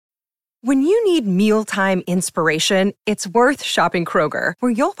When you need mealtime inspiration, it's worth shopping Kroger,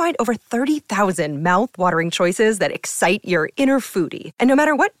 where you'll find over 30,000 mouth-watering choices that excite your inner foodie. And no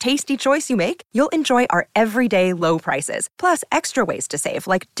matter what tasty choice you make, you'll enjoy our everyday low prices, plus extra ways to save,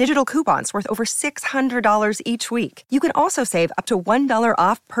 like digital coupons worth over $600 each week. You can also save up to $1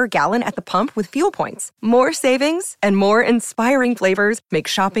 off per gallon at the pump with fuel points. More savings and more inspiring flavors make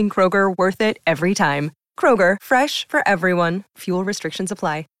shopping Kroger worth it every time. Kroger, fresh for everyone. Fuel restrictions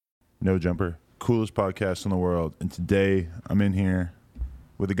apply. No Jumper, coolest podcast in the world. And today I'm in here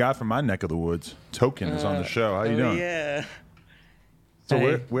with a guy from my neck of the woods. Token is on the show. How you doing? Yeah. So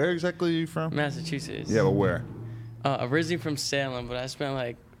Hey. where exactly are you from? Massachusetts. Yeah, but where? Originally from Salem, but I spent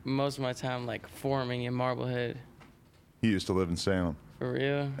like most of my time like forming in Marblehead. He used to live in Salem. For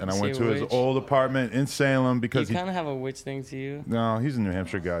real. And I See went a to his witch? old apartment in Salem You because kind of have a witch thing to you. No, he's a New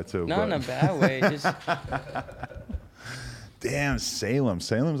Hampshire guy too. Not but... in a bad way. Just Damn, Salem.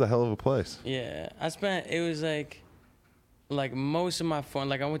 Salem's a hell of a place. yeah. It was like most of my fun.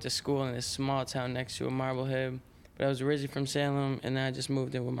 Like I went to school in this small town next to a Marblehead, but I was originally from Salem, and then I just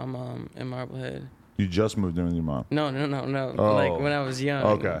moved in with my mom in Marblehead. You just moved in with your mom. No. Oh. Like when I was young.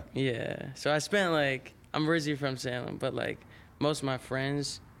 Okay. Yeah. So I spent I'm originally from Salem, but like most of my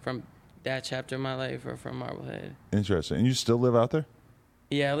friends from that chapter of my life are from Marblehead. Interesting. And you still live out there?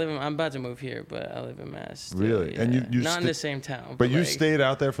 Yeah, I'm about to move here, but I live in Mass. Still, Really? Yeah. And you not in the same town. But you like, stayed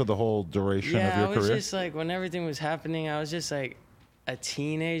out there for the whole duration of your Yeah, I was career? just like when everything was happening, I was just like a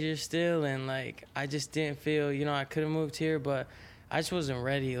teenager still, and like I just didn't feel, I could have moved here, but I just wasn't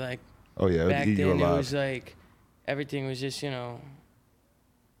ready. Like Oh yeah, it would back eat you then, it alive. was like everything was just,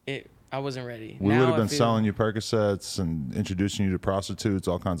 I wasn't ready. We Now would have I been feel- selling you Percocets and introducing you to prostitutes,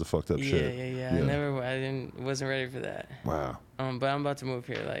 all kinds of fucked up shit. Yeah. Wasn't ready for that. Wow. But I'm about to move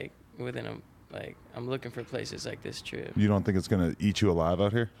here I'm looking for places like this trip. You don't think it's gonna eat you alive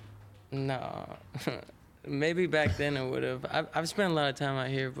out here? No, maybe back then it would have. I've spent a lot of time out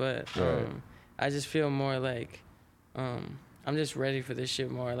here, but Right. I just feel more like I'm just ready for this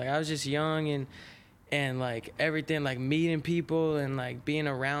shit more. Like I was just young and like everything, like meeting people and like being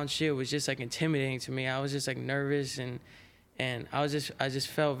around shit was just like intimidating to me. I was just like nervous and I just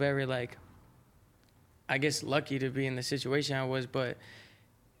felt very like, I guess lucky to be in the situation I was, but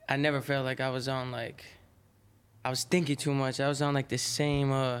I never felt like I was thinking too much. I was on like the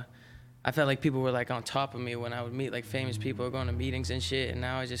same, I felt like people were like on top of me when I would meet like famous people or going to meetings and shit. And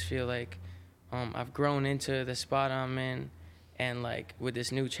now I just feel like I've grown into the spot I'm in. And like with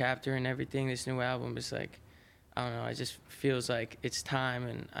this new chapter and everything, this new album, it's like, I don't know, it just feels like it's time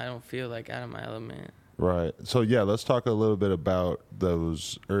and I don't feel like out of my element. Right. So yeah, let's talk a little bit about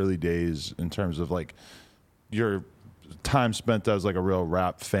those early days in terms of like your time spent as like a real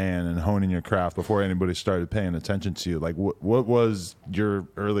rap fan and honing your craft before anybody started paying attention to you. Like what was your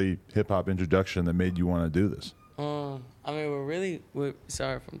early hip hop introduction that made you want to do this?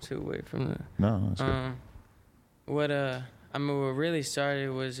 Sorry if I'm too away from the. No, that's good. What really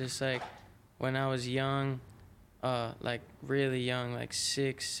started was just like when I was young, like really young, like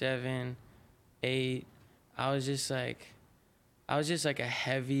 6, 7, 8. I was just like a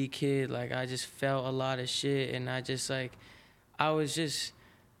heavy kid. Like I just felt a lot of shit, and I didn't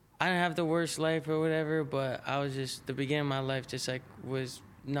have the worst life or whatever, but I was just, the beginning of my life just like was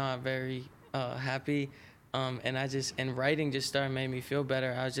not very happy. And writing just started making me feel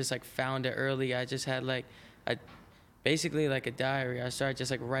better. I was just like found it early. I just had like basically like a diary. I started just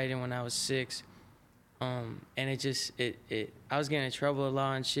like writing when I was 6. And I was getting in trouble a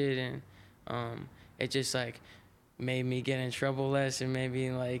lot and shit, and it just like made me get in trouble less and made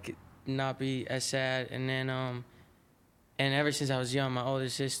me like not be as sad. And then and ever since I was young, my older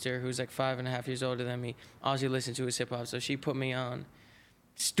sister, who's like 5.5 years older than me, all she listened to was hip hop. So she put me on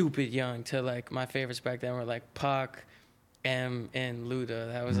stupid young to like my favorites back then were like Pac, M, and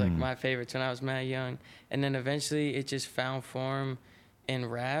Luda. That was like my favorites when I was mad young. And then eventually it just found form in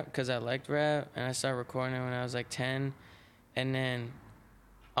rap because I liked rap, and I started recording it when I was like 10. And then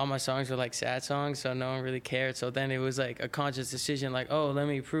all my songs were like sad songs, so no one really cared. So then it was like a conscious decision, like, oh, let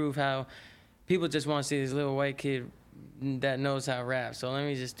me prove how people just want to see this little white kid that knows how to rap. So let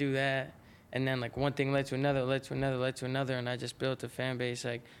me just do that. And then like one thing led to another, and I just built a fan base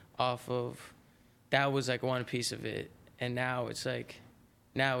like off of that. Was like one piece of it. And now it's like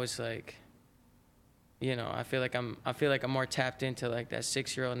I feel like I'm more tapped into like that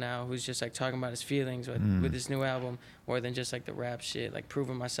 6-year-old now who's just like talking about his feelings with this new album more than just like the rap shit, like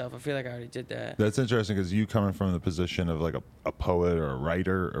proving myself. I feel like I already did that. That's interesting because you coming from the position of like a poet or a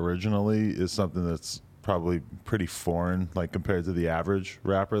writer originally is something that's probably pretty foreign, like compared to the average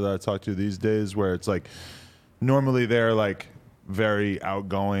rapper that I talk to these days, where it's like normally they're like very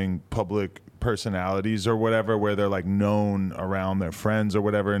outgoing public personalities or whatever, where they're like known around their friends or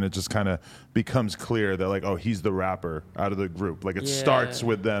whatever, and it just kind of becomes clear that like, oh, he's the rapper out of the group. Like it starts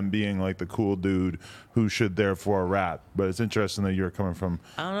with them being like the cool dude who should therefore rap. But it's interesting that you're coming from,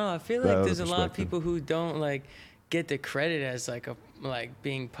 I don't know, I feel like there's a lot of people who don't like get the credit as like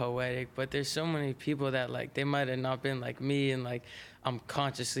being poetic, but there's so many people that like they might have not been like me and like I'm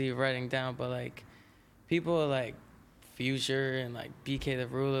consciously writing down, but like people like Future and like BK the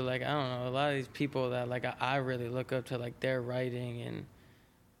Ruler, like I don't know, a lot of these people that like I really look up to, like their writing, and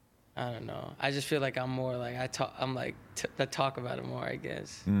I don't know, I just feel like I'm more like I talk about it more, I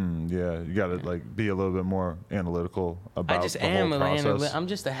guess. Yeah, you gotta like be a little bit more analytical about I just the whole process. I'm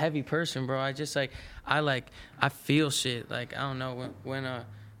just a heavy person, bro. I just like I feel shit. Like I don't know,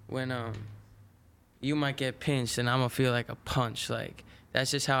 when you might get pinched and I'm gonna feel like a punch. Like that's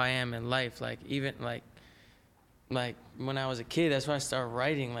just how I am in life. Like even like when I was a kid, that's when I started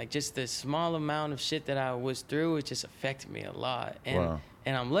writing. Like just the small amount of shit that I was through, it just affected me a lot. And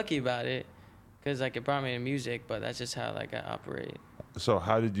and I'm lucky about it, because like it brought me to music. But that's just how like I operate. So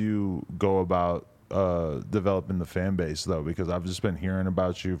how did you go about developing the fan base though? Because I've just been hearing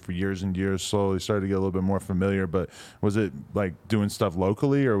about you for years and years. Slowly started to get a little bit more familiar. But was it like doing stuff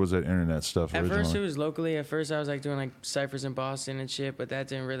locally, or was it internet stuff originally? At first it was locally. At first I was like doing like ciphers in Boston and shit, but that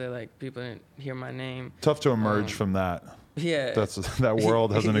didn't really like, people didn't hear my name. Tough to emerge from that. Yeah, that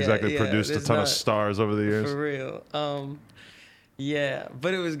world hasn't exactly produced a ton of stars over the years. For real. Yeah,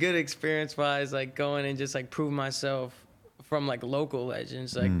 but it was good experience wise, like going and just like prove myself from like local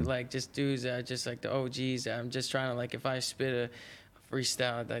legends, like just dudes that are just like the OGs. That I'm just trying to like, if I spit a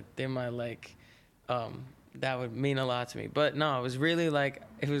freestyle, that they might like, that would mean a lot to me. But no, it was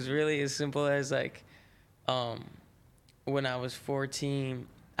really as simple as like, when I was 14,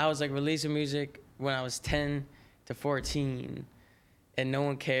 I was like releasing music when I was 10 to 14, and no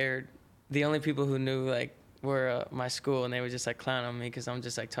one cared. The only people who knew like were my school, and they would just like clown on me because I'm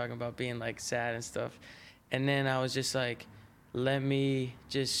just like talking about being like sad and stuff. And then I was just like, let me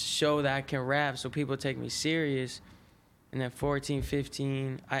just show that I can rap so people take me serious. And then 14,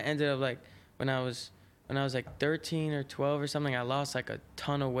 15, I ended up like, when I was like 13 or 12 or something, I lost like a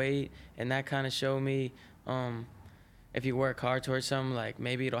ton of weight, and that kind of showed me if you work hard towards something, like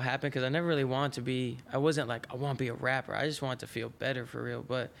maybe it'll happen. Because I never really wanted to be, I wasn't like, I want to be a rapper. I just wanted to feel better for real.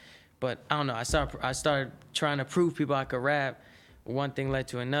 But I don't know, I started trying to prove people I could rap. One thing led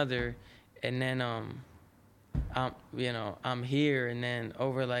to another, and then I'm here. And then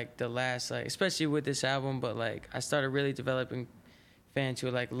over like the last, like especially with this album, but like I started really developing fans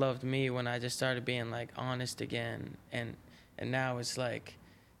who like loved me when I just started being like honest again. And now it's like,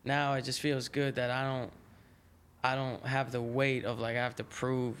 now it just feels good that I don't have the weight of like I have to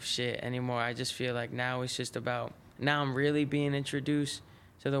prove shit anymore. I just feel like now it's just about, now I'm really being introduced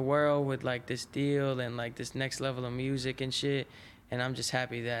to the world with like this deal and like this next level of music and shit. And I'm just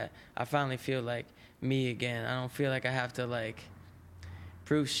happy that I finally feel like me again. I don't feel like I have to like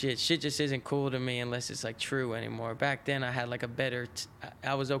prove shit. Shit just isn't cool to me unless it's like true anymore. Back then I had like a better,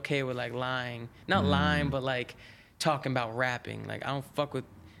 I was okay with like lying. Not lying, but like talking about rapping. Like I don't fuck with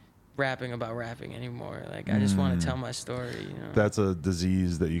rapping about rapping anymore. Like I just want to tell my story, you know. That's a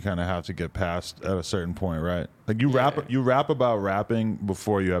disease that you kind of have to get past at a certain point, right? Like you rap about rapping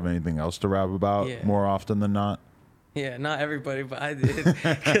before you have anything else to rap about, more often than not. Yeah, not everybody, but I did,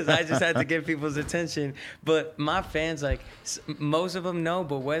 because I just had to get people's attention. But my fans, like most of them know,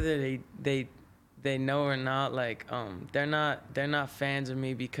 but whether they know or not, like they're not fans of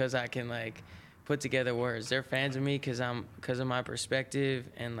me because I can like put together words. They're fans of me because of my perspective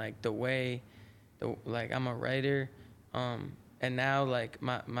and like the way, like I'm a writer, and now like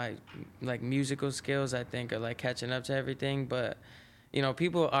my like musical skills I think are like catching up to everything. But you know,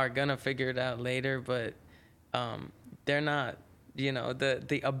 people are gonna figure it out later, but they're not, you know,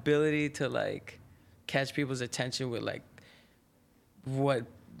 the ability to like catch people's attention with like what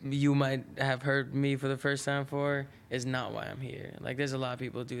you might have heard me for the first time for is not why I'm here. Like there's a lot of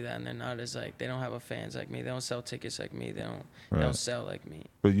people who do that, and they're not as like, they don't have a fans like me, they don't sell tickets like me, they don't sell like me.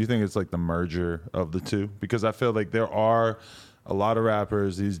 But you think it's like the merger of the two? Because I feel like there are a lot of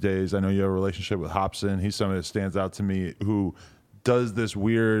rappers these days. I know you have a relationship with Hopsin. He's someone that stands out to me who does this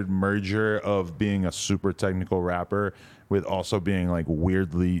weird merger of being a super technical rapper with also being like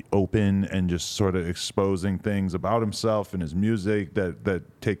weirdly open and just sort of exposing things about himself and his music that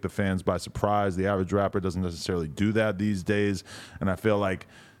take the fans by surprise. The average rapper doesn't necessarily do that these days, and I feel like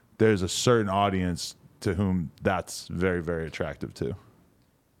there's a certain audience to whom that's very, very attractive too.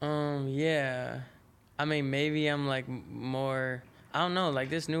 Yeah, I mean, maybe I'm like more, I don't know, like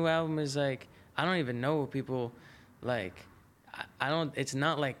this new album is like, I don't even know what people like. I don't. It's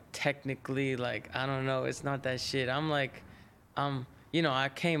not like technically like I don't know. It's not that shit. I'm like, you know, I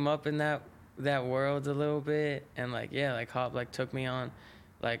came up in that world a little bit, and like yeah, like Hop like took me on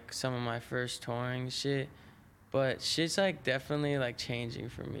like some of my first touring shit, but shit's like definitely like changing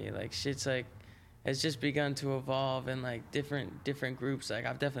for me. Like shit's like it's just begun to evolve in like different groups. Like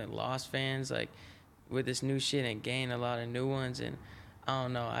I've definitely lost fans like with this new shit and gained a lot of new ones, and I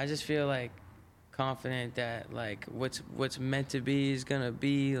don't know. I just feel like confident that like what's meant to be is gonna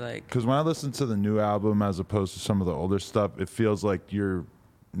be like. Because when I listen to the new album as opposed to some of the older stuff, it feels like you're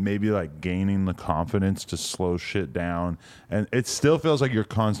maybe like gaining the confidence to slow shit down, and it still feels like you're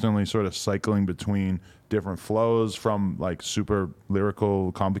constantly sort of cycling between different flows, from like super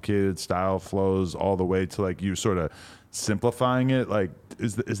lyrical complicated style flows all the way to like you sort of simplifying it. Like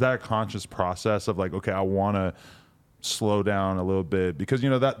is that a conscious process of like, okay, I want to slow down a little bit? Because you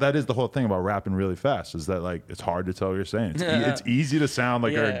know that is the whole thing about rapping really fast, is that like it's hard to tell what you're saying. It's easy to sound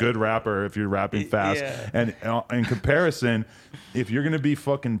like you're a good rapper if you're rapping fast, and in comparison, if you're gonna be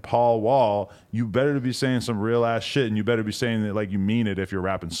fucking Paul Wall, you better be saying some real ass shit, and you better be saying it like you mean it if you're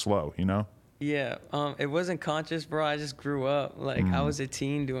rapping slow, you know? Yeah, it wasn't conscious, bro. I just grew up. Like I was a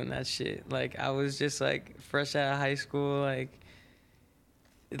teen doing that shit. Like I was just like fresh out of high school,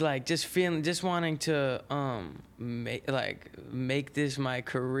 like just wanting to make this my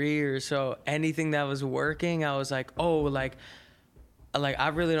career. So anything that was working, I was like, oh, like I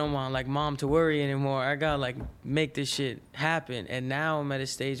really don't want like mom to worry anymore. I gotta like make this shit happen. And now I'm at a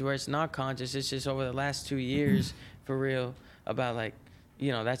stage where it's not conscious. It's just over the last 2 years for real about like,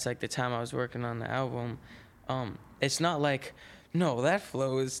 you know, that's like the time I was working on the album. It's not like, no, that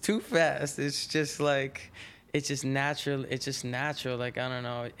flow is too fast. It's just like, it's just natural. It's just natural. Like, I don't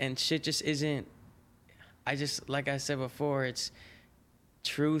know. And shit just isn't, like I said before, it's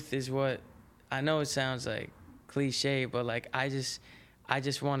truth is what, I know it sounds like cliche, but like, I just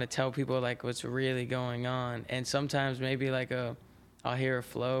want to tell people like what's really going on. And sometimes maybe like I'll hear a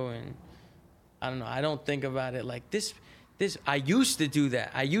flow and I don't know. I don't think about it like this, I used to do that.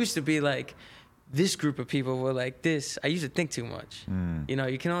 I used to be like, this group of people were like this. I used to think too much. You know,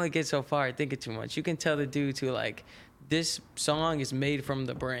 you can only get so far thinking too much. You can tell the dude to like, this song is made from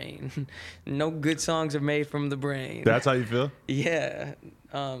the brain. No good songs are made from the brain. That's how you feel? Yeah.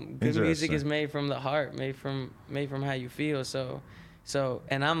 Good music is made from the heart, made from how you feel. So,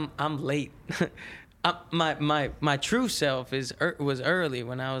 and I'm late. My true self was early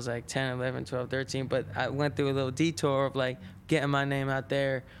when I was like 10, 11, 12, 13, but I went through a little detour of like getting my name out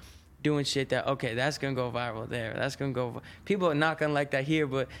there, doing shit that, okay, that's gonna go viral there. That's gonna go, people are not gonna like that here,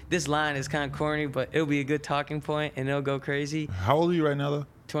 but this line is kind of corny, but it'll be a good talking point and it'll go crazy. How old are you right now though?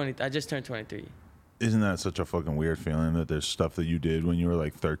 20, I just turned 23. Isn't that such a fucking weird feeling that there's stuff that you did when you were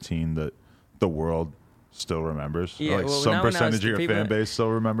like 13 that the world still remembers? Yeah, or like well, some percentage of your fan base still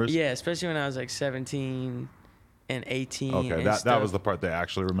remembers? Yeah, especially when I was like 17 and 18. Okay, and that was the part they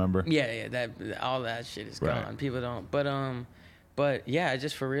actually remember? Yeah, that all that shit is gone. Right. People don't. But yeah, I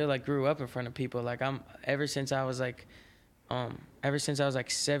just for real like grew up in front of people. Like ever since I was like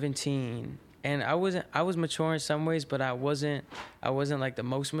 17, and I was mature in some ways, but I wasn't like the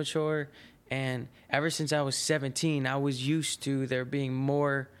most mature. And ever since I was 17, I was used to there being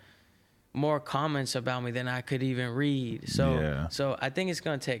more comments about me than I could even read. So I think it's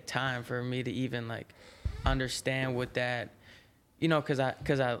gonna take time for me to even like understand what that, you know, cause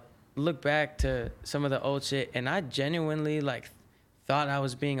I look back to some of the old shit and I genuinely like thought I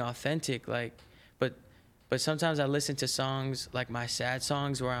was being authentic, like, but sometimes I listen to songs like my sad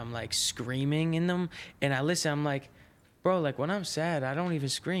songs where I'm like screaming in them, and I'm like, bro, like when I'm sad, I don't even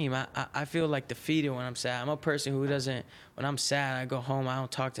scream. I feel like defeated when I'm sad. I'm a person who doesn't, when I'm sad, I go home, I don't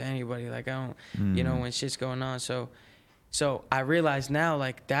talk to anybody. Like I don't, you know, when shit's going on. So I realize now,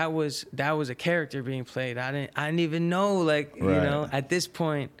 like that was a character being played. I didn't even know, like, you know, at this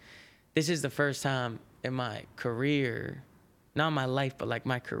point, this is the first time in my career, not my life, but like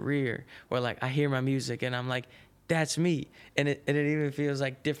my career, where like I hear my music and I'm like, that's me. And it even feels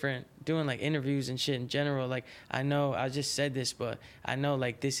like different doing like interviews and shit in general. Like I know I just said this, but I know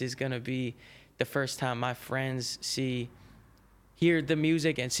like this is gonna be the first time my friends hear the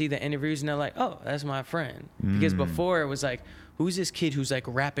music and see the interviews and they're like, oh, that's my friend. Because before it was like, who's this kid who's like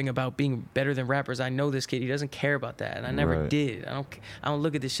rapping about being better than rappers? I know this kid, he doesn't care about that. And I never did. I don't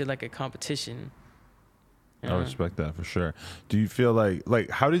look at this shit like a competition. I respect that for sure. Do you feel like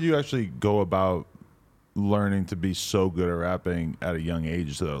how did you actually go about learning to be so good at rapping at a young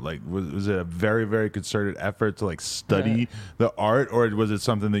age though? Like was it a very, very concerted effort to like study the art, or was it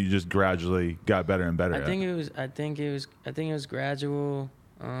something that you just gradually got better and better at? I think it was gradual.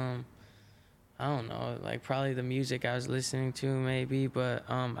 I I don't know, like probably the music I was listening to maybe, but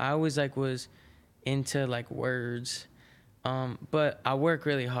I always like was into like words. But I work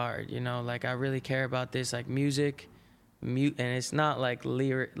really hard, you know, like I really care about this, like music, and it's not like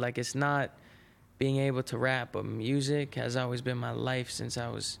lyric, like it's not being able to rap, but music has always been my life since I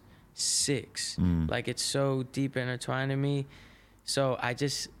was 6. Like it's so deep intertwined in me. So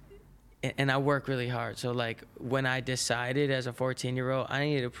and I work really hard. So like when I decided as a 14-year-old, I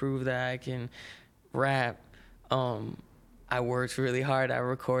needed to prove that I can rap, I worked really hard. I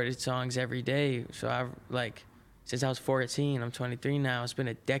recorded songs every day. So since I was 14, I'm 23 now. It's been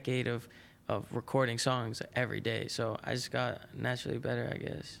a decade of recording songs every day. So I just got naturally better, I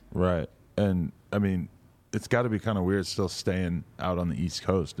guess. Right. And I mean, it's got to be kind of weird still staying out on the East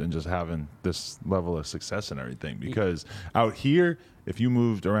Coast and just having this level of success and everything, because out here, if you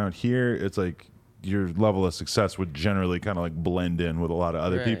moved around here, it's like your level of success would generally kind of like blend in with a lot of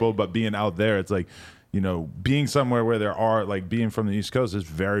other people. But being out there, it's like, you know, being somewhere where there are, like being from the East Coast, there's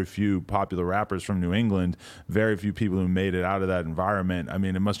very few popular rappers from New England, very few people who made it out of that environment. I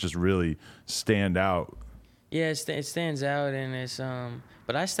mean, it must just really stand out. Yeah, it stands out, and it's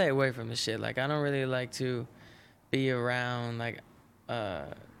but I stay away from the shit. Like I don't really like to be around like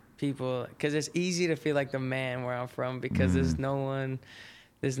people, because it's easy to feel like the man where I'm from, because there's no one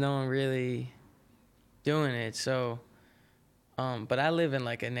really doing it. So but I live in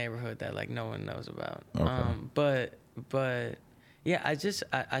like a neighborhood that like no one knows about. Okay. But yeah,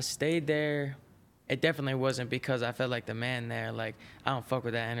 I stayed there. It definitely wasn't because I felt like the man there. Like I don't fuck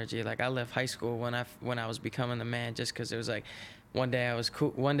with that energy. Like I left high school when I was becoming the man, just because it was like one day I was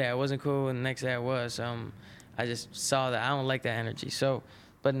cool, one day I wasn't cool, and the next day I was. I just saw that I don't like that energy. So,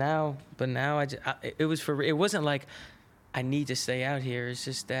 but now it wasn't like I need to stay out here. It's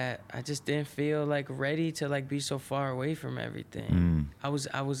just that I just didn't feel like ready to like be so far away from everything. I was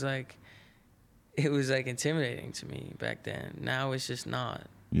like, it was like intimidating to me back then. Now it's just not.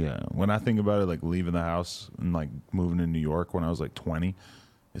 Yeah. When I think about it, like leaving the house and like moving to New York when I was like 20,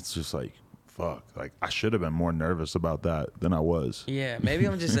 it's just like, fuck. Like I should have been more nervous about that than I was. Yeah, maybe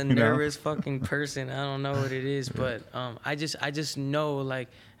I'm just a nervous fucking person. I don't know what it is, but I just know like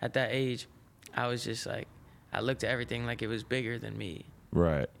at that age, I was just like, I looked at everything like it was bigger than me.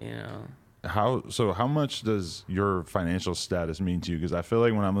 Right. You know. How much does your financial status mean to you? Because I feel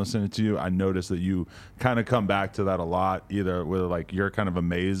like when I'm listening to you, I notice that you kind of come back to that a lot, either where like you're kind of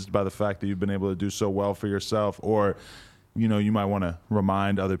amazed by the fact that you've been able to do so well for yourself, or, you know, you might want to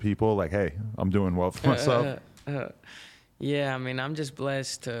remind other people like, hey, I'm doing well for myself. Yeah, I mean, I'm just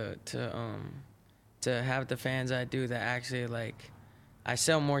blessed to have the fans I do that actually like, I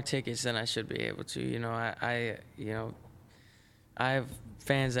sell more tickets than I should be able to. You know, I have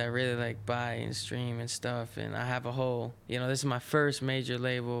fans that really like buy and stream and stuff, and I have a whole, you know, this is my first major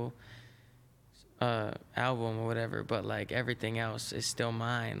label album or whatever, but like everything else is still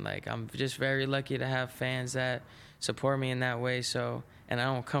mine. Like I'm just very lucky to have fans that support me in that way. So, and I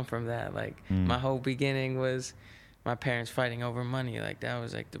don't come from that. Like my whole beginning was my parents fighting over money. Like that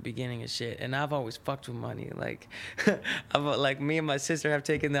was like the beginning of shit. And I've always fucked with money. Like like me and my sister have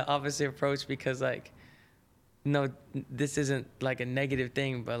taken the opposite approach, because like, no, this isn't like a negative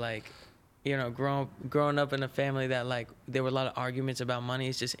thing, but like, you know, growing up in a family that like there were a lot of arguments about money.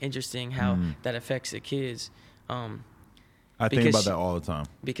 It's just interesting how that affects the kids. I think about that all the time,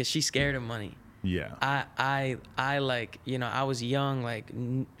 because she's scared of money. Yeah. I like, you know, I was young, like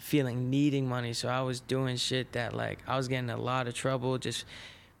needing money. So I was doing shit that like, I was getting in a lot of trouble, just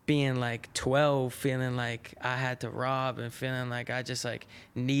being like 12, feeling like I had to rob, and feeling like I just like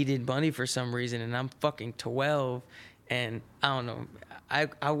needed money for some reason. And I'm fucking 12, and I don't know,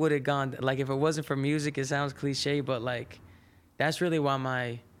 I would have gone, like if it wasn't for music, it sounds cliche, but like that's really why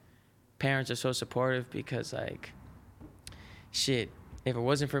my parents are so supportive, because like shit, if it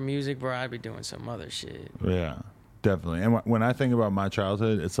wasn't for music, bro, I'd be doing some other shit. Yeah, definitely. And when I think about my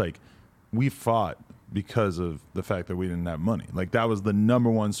childhood, it's like we fought because of the fact that we didn't have money. Like that was the number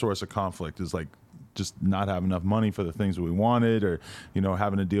one source of conflict, is like just not having enough money for the things that we wanted, or, you know,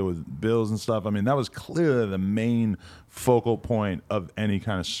 having to deal with bills and stuff. I mean, that was clearly the main focal point of any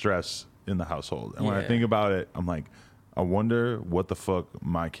kind of stress in the household. And when I think about it, I'm like, I wonder what the fuck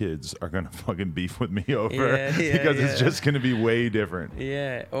my kids are going to fucking beef with me over, because it's just going to be way different.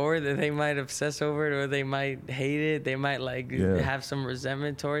 Yeah, or that they might obsess over it, or they might hate it. They might like have some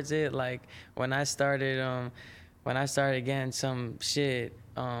resentment towards it. Like when I started getting some shit,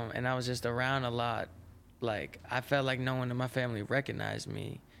 and I was just around a lot, like I felt like no one in my family recognized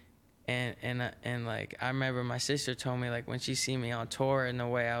me. And like I remember my sister told me, like when she see me on tour in the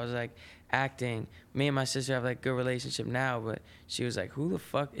way, I was like acting. Me and my sister have like good relationship now, but she was like, who the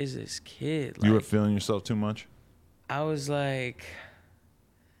fuck is this kid? Like, You were feeling yourself too much? I was like,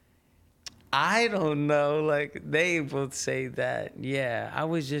 I don't know. Like, they both say that. Yeah, I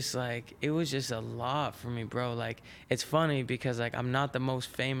was just like, it was just a lot for me, bro. Like, it's funny because, like, I'm not the most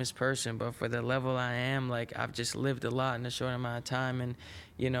famous person, but for the level I am, like, I've just lived a lot in a short amount of time. And,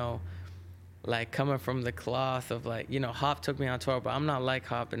 you know, like, coming from the cloth of, like, you know, Hop took me on tour, but I'm not like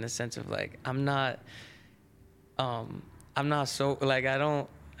Hop in the sense of, like, I'm not so, like, I don't,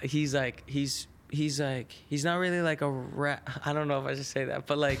 he's not really like a rap. I don't know if I should say that,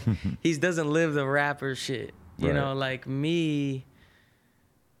 but like he doesn't live the rapper shit. You know, like me.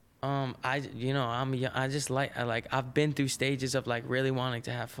 I just like I've been through stages of like really wanting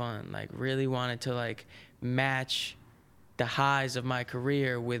to have fun, like really wanted to like match the highs of my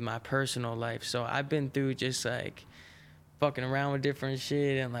career with my personal life. So I've been through just like fucking around with different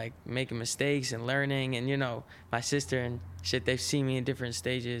shit and like making mistakes and learning. And you know, my sister and shit, they've seen me in different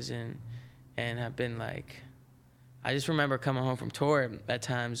stages and have been like, I just remember coming home from tour at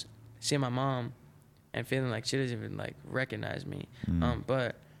times, seeing my mom and feeling like she doesn't even like recognize me.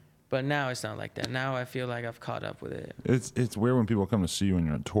 But now it's not like that. Now I feel like I've caught up with it. It's weird when people come to see you when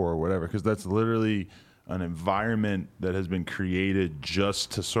you're on tour or whatever, because that's literally an environment that has been created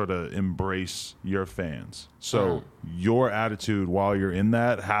just to sort of embrace your fans. So your attitude while you're in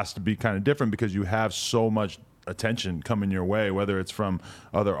that has to be kind of different because you have so much attention coming your way, whether it's from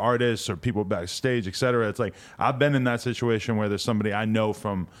other artists or people backstage, etc. It's like I've been in that situation where there's somebody I know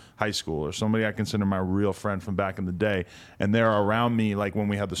from high school or somebody I consider my real friend from back in the day, and they're around me like when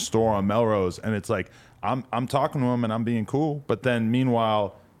we had the store on Melrose, and it's like I'm talking to them and I'm being cool, but then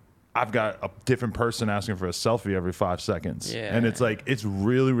meanwhile I've got a different person asking for a selfie every 5 seconds. Yeah. And it's like it's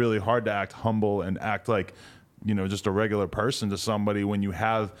really, really hard to act humble and act like, you know, just a regular person to somebody when you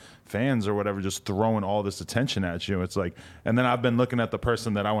have fans or whatever just throwing all this attention at you. It's like, and then I've been looking at the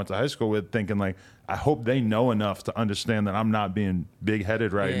person that I went to high school with thinking like, I hope they know enough to understand that I'm not being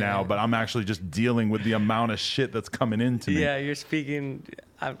big-headed right now, but I'm actually just dealing with the amount of shit that's coming into me. Yeah, you're speaking,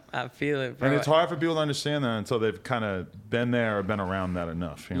 I feel it, bro. And it's hard for people to understand that until they've kind of been there or been around that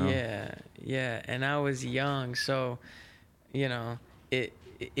enough, you know? Yeah. And I was young, so, you know,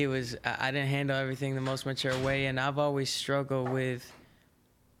 it was, I didn't handle everything the most mature way, and I've always struggled with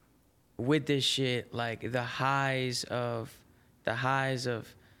this shit, like the highs of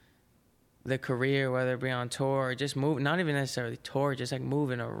the career, whether it be on tour or just moving, not even necessarily tour, just like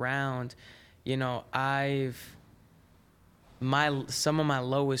moving around. You know, some of my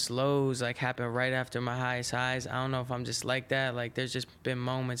lowest lows like happened right after my highest highs. I don't know if I'm just like that. Like there's just been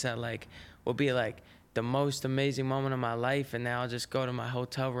moments that like will be like the most amazing moment of my life, and then I'll just go to my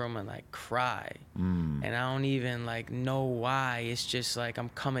hotel room and like cry. And I don't even like know why. It's just like I'm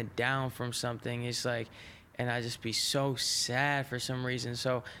coming down from something. It's like, and I just be so sad for some reason.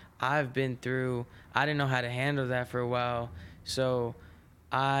 So I didn't know how to handle that for a while. So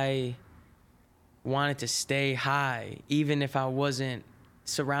I wanted to stay high, even if I wasn't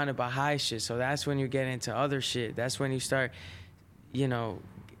surrounded by high shit. So that's when you get into other shit. That's when you start, you know,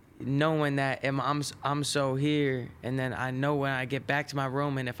 knowing that I'm so here, and then I know when I get back to my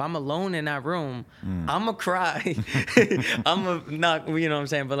room, and if I'm alone in that room, I'ma cry. I'ma not, you know what I'm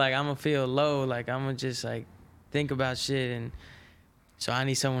saying, but like I'ma feel low, like I'ma just like think about shit, and so I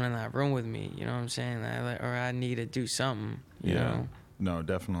need someone in that room with me, you know what I'm saying, or I need to do something, you know. No,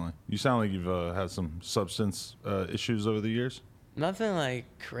 definitely. You sound like you've had some substance issues over the years. Nothing like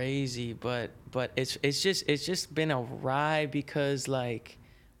crazy, but it's just been a ride because like.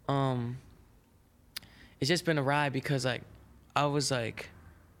 It's just been a ride because like I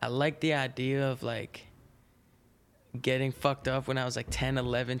like the idea of like getting fucked up when I was like 10,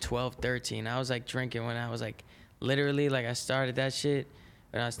 11, 12, 13. I was like drinking when I was like literally like I started that shit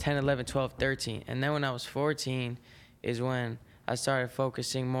when I was 10, 11, 12, 13. And then when I was 14 is when I started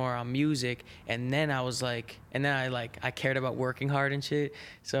focusing more on music, and then I was like, I cared about working hard and shit.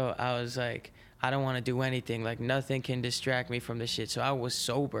 So I was like, I don't want to do anything. Like nothing can distract me from this shit. So I was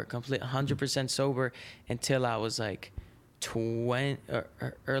sober, 100% sober until I was like 20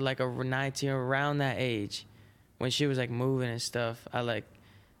 or like a 19, around that age, when she was like moving and stuff.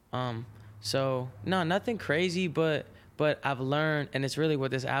 So no, nothing crazy, but I've learned, and it's really what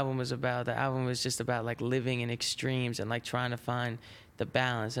this album is about. The album is just about like living in extremes and like trying to find the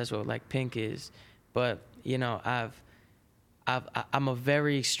balance. That's what like Pink is. But you know, I'm a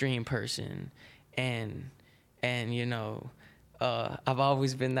very extreme person. And you know, I've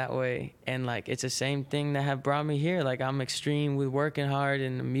always been that way, and like it's the same thing that have brought me here. Like I'm extreme with working hard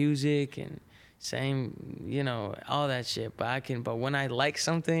and the music and same, you know, all that shit. But when I like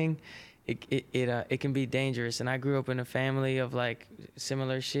something, it can be dangerous. And I grew up in a family of like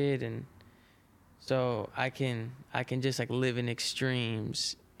similar shit, and so I can just like live in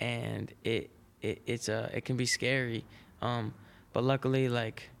extremes, and it can be scary. But luckily,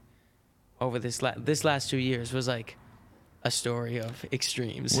 like over this last 2 years was like a story of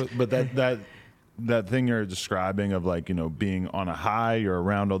extremes. But that thing you're describing of like, you know, being on a high, you're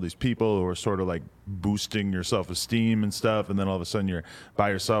around all these people who are sort of like boosting your self-esteem and stuff, and then all of a sudden you're by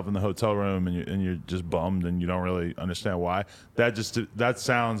yourself in the hotel room and you're just bummed and you don't really understand why. That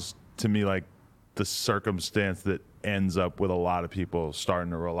sounds to me like the circumstance that ends up with a lot of people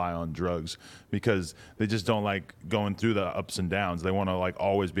starting to rely on drugs, because they just don't like going through the ups and downs. They want to like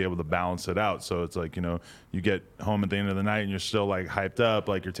always be able to balance it out. So it's like, you know, you get home at the end of the night and you're still like hyped up,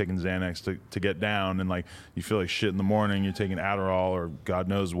 like you're taking Xanax to get down, and like you feel like shit in the morning, you're taking Adderall or God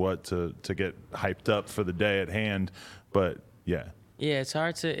knows what to get hyped up for the day at hand. But yeah, it's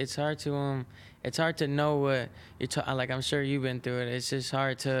hard to know what you're like. I'm sure you've been through it. It's just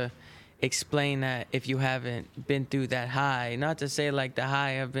hard to explain that if you haven't been through that high. Not to say like the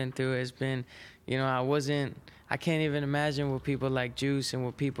high I've been through has been, you know, I can't even imagine what people like Juice and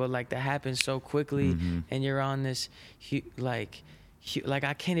what people like that happens so quickly, and you're on this like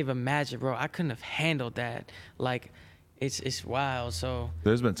I can't even imagine, bro. I couldn't have handled that. Like it's wild. So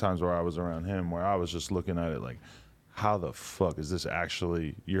there's been times where I was around him where I was just looking at it like, how the fuck is this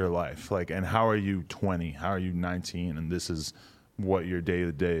actually your life? Like, and how are you 20? How are you 19? And this is what your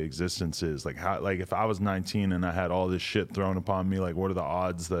day-to-day existence is. Like, how, like if I was 19 and I had all this shit thrown upon me, like what are the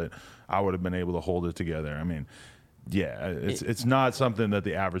odds that I would have been able to hold it together? I mean, yeah, it's not something that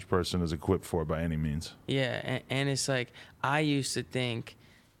the average person is equipped for by any means. Yeah, and it's like I used to think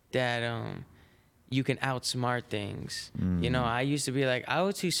that you can outsmart things. You know, I used to be like, I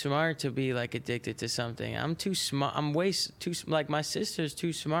was too smart to be like addicted to something. I'm too smart. I'm way too, like my sister's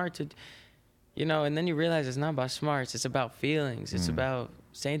too smart to, you know, and then you realize it's not about smarts, it's about feelings. It's about,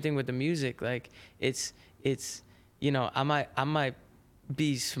 same thing with the music. Like it's, you know, I might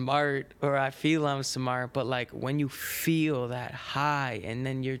be smart, or I feel I'm smart, but like when you feel that high and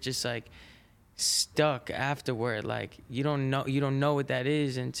then you're just like stuck afterward, like you don't know what that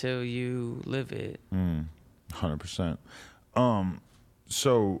is until you live it. 100%.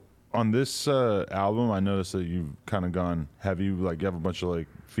 So on this album, I noticed that you've kind of gone heavy. Like you have a bunch of like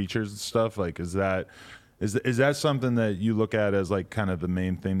features and stuff. Like is that something that you look at as like kind of the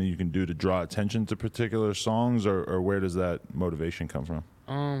main thing that you can do to draw attention to particular songs, or where does that motivation come from?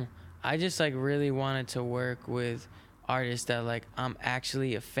 I just like really wanted to work with artists that like I'm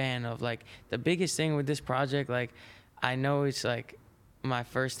actually a fan of. Like the biggest thing with this project, like I know it's like my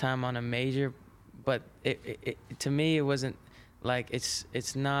first time on a major, but it to me it wasn't like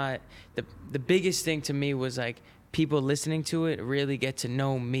it's not the biggest thing to me was like people listening to it really get to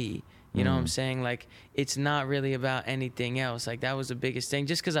know me. You know what I'm saying? Like, it's not really about anything else. Like, that was the biggest thing,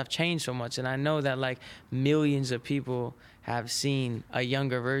 just because I've changed so much. And I know that, like, millions of people have seen a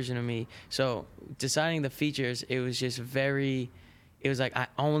younger version of me. So, deciding the features, it was just it was like, I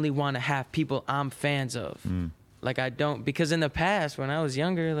only want to have people I'm fans of. Like, I don't, because in the past, when I was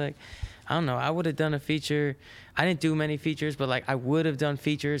younger, like, I don't know, I would have done a feature. I didn't do many features, but, like, I would have done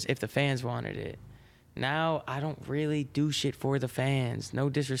features if the fans wanted it. Now I don't really do shit for the fans. No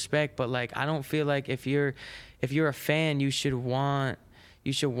disrespect, but like I don't feel like if you're a fan, you should want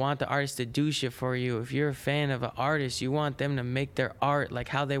the artist to do shit for you. If you're a fan of an artist, you want them to make their art like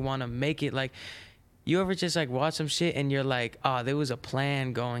how they want to make it. Like, you ever just like watch some shit and you're like, oh, there was a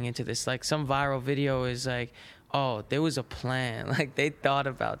plan going into this. Like some viral video is like, oh, there was a plan. Like they thought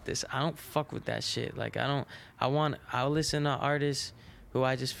about this. I don't fuck with that shit. Like I'll listen to artists who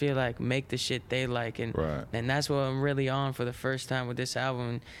I just feel like make the shit they like, and that's what I'm really on for the first time with this album.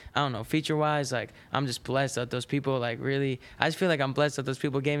 And I don't know, feature wise, like I'm just blessed that those people like really, I just feel like I'm blessed that those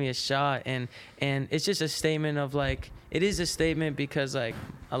people gave me a shot, and it's just a statement of like, it is a statement because like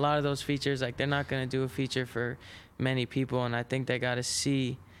a lot of those features, like they're not gonna do a feature for many people, and I think they gotta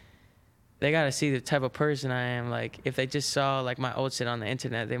see the type of person I am. Like if they just saw like my old shit on the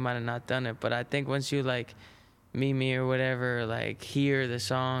internet, they might have not done it. But I think once you like meet me or whatever, like hear the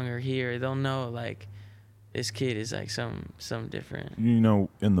song or they'll know like this kid is like some different. You know,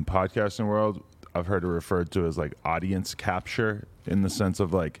 in the podcasting world, I've heard it referred to as like audience capture, in the sense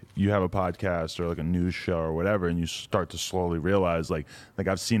of like you have a podcast or like a news show or whatever, and you start to slowly realize like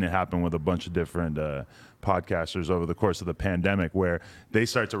I've seen it happen with a bunch of different podcasters over the course of the pandemic, where they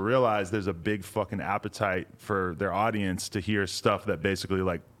start to realize there's a big fucking appetite for their audience to hear stuff that basically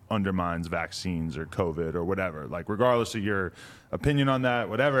like undermines vaccines or COVID or whatever. Like, regardless of your opinion on that,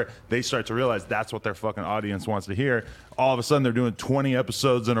 whatever, they start to realize that's what their fucking audience wants to hear. All of a sudden, they're doing 20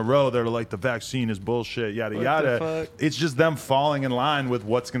 episodes in a row. They're like, the vaccine is bullshit, yada, What yada. the fuck? It's just them falling in line with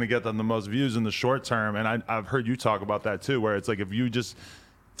what's going to get them the most views in the short term. And I've heard you talk about that too, where it's like, if you just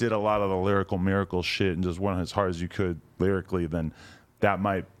did a lot of the lyrical miracle shit and just went as hard as you could lyrically, then that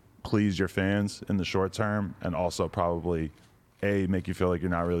might please your fans in the short term, and also probably A, make you feel like you're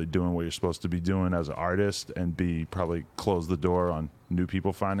not really doing what you're supposed to be doing as an artist, and B, probably close the door on new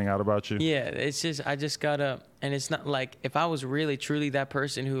people finding out about you. Yeah, it's just, I just gotta, and it's not like, if I was really truly that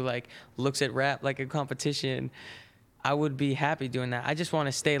person who like looks at rap like a competition, I would be happy doing that. I just want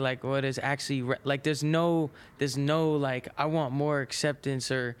to stay like what is actually like. There's no like I want more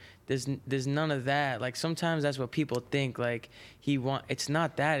acceptance, or there's none of that. Like sometimes that's what people think. Like it's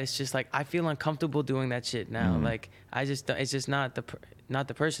not that. It's just like I feel uncomfortable doing that shit now. Like it's just not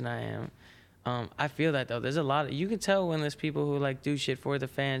the person I am. I feel that though. There's a lot of, you can tell when there's people who like do shit for the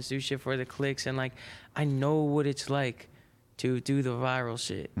fans, do shit for the clicks, and like I know what it's like to do the viral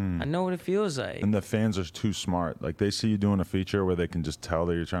shit. I know what it feels like. And the fans are too smart. Like, they see you doing a feature where they can just tell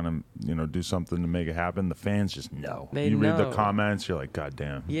that you're trying to, do something to make it happen. The fans just know. You read the comments, you're like, God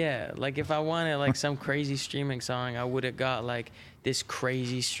damn. Yeah, like if I wanted like some crazy streaming song, I would have got like this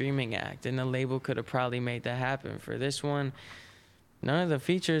crazy streaming act, and the label could have probably made that happen. For this one, none of the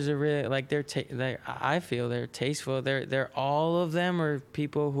features are really like I feel they're tasteful. They're all of them are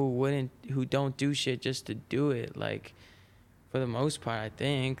people who don't do shit just to do it. Like, for the most part, I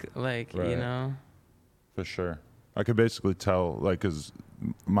think, like, Right. For sure. I could basically tell, like, because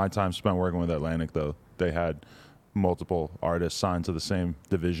my time spent working with Atlantic, though, they had multiple artists signed to the same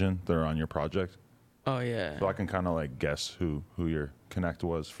division that are on your project. Oh, yeah. So I can kind of, like, guess who your connect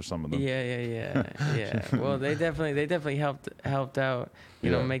was for some of them. Yeah. Well, they definitely helped out, you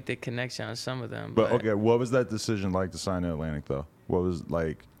know, make the connection on some of them. But, okay, what was that decision like to sign to Atlantic, though? What was,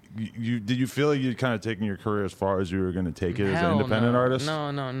 like... did you feel like you'd kind of taken your career as far as you were going to take it as an independent artist?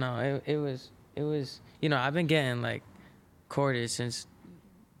 No. It was, you know, I've been getting like courted since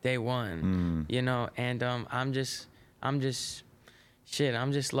day one, you know, and I'm just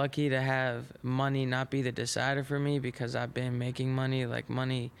lucky to have money not be the decider for me, because I've been making money. Like,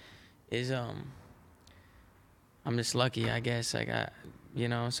 money is I'm just lucky, I guess. Like,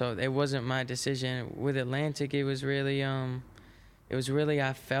 so it wasn't my decision with Atlantic. It was really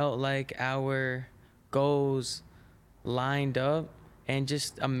I felt like our goals lined up, and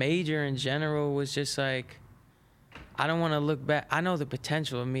just a major in general was just like, I don't want to look back. I know the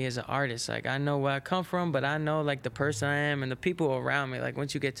potential of me as an artist. Like, I know where I come from, but I know like the person I am and the people around me. Like,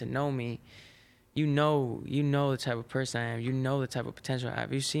 once you get to know me, you know the type of person I am. You know the type of potential I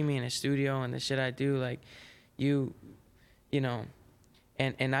have. You see me in the studio and the shit I do, like you know,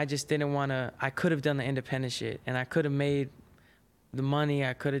 and I just didn't want to. I could have done the independent shit, and I could have made the money.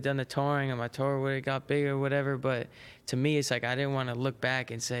 I could have done the touring, and my tour would have got bigger or whatever. But to me, it's like I didn't want to look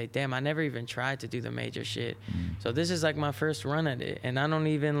back and say, damn, I never even tried to do the major shit. So this is like my first run at it, and I don't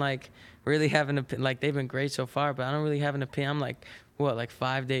even like really have an opinion. Like, they've been great so far, but I don't really have an opinion. I'm like, what, like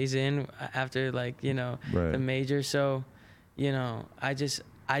 5 days in after, like, you know, the major. So, you know, I just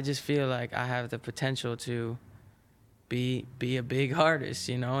feel like I have the potential to be a big artist,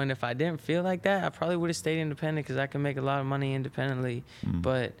 you know. And if I didn't feel like that, I probably would have stayed independent, because I can make a lot of money independently.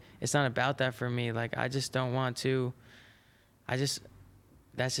 But it's not about that for me. Like, I just don't want to.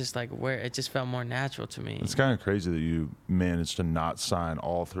 That's just like where it just felt more natural to me. It's kind of crazy that you managed to not sign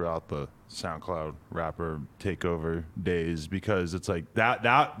all throughout the SoundCloud rapper takeover days, because it's like that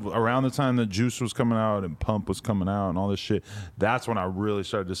around the time that Juice was coming out and Pump was coming out and all this shit, that's when I really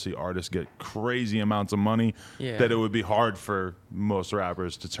started to see artists get crazy amounts of money that it would be hard for most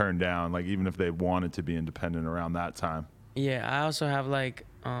rappers to turn down, like, even if they wanted to be independent around that time. Yeah, I also have like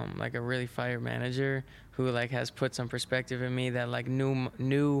a really fire manager who like has put some perspective in me, that like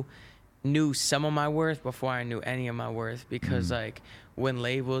knew some of my worth before I knew any of my worth, because like when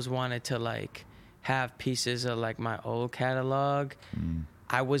labels wanted to like have pieces of like my old catalog,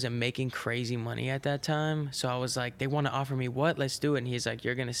 I wasn't making crazy money at that time. So I was like, they want to offer me what? Let's do it. And he's like,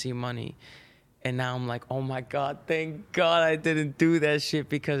 you're gonna see money. And now I'm like, oh my God, thank God I didn't do that shit,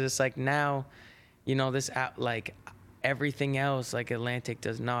 because it's like now, you know, this app, like everything else, like Atlantic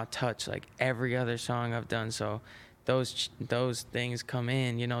does not touch like every other song I've done. So those things come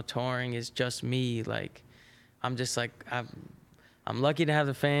in, you know. Touring is just me. Like, I'm just like, I'm lucky to have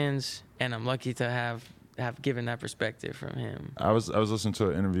the fans, and I'm lucky to have given that perspective from him. I was listening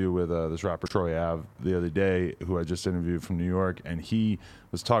to an interview with this rapper Troy Ave the other day, who I just interviewed from New York, and he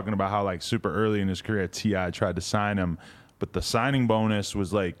was talking about how like super early in his career, T.I. tried to sign him, but the signing bonus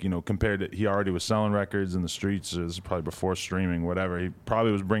was like, you know, compared to, he already was selling records in the streets. So this is probably before streaming, whatever. He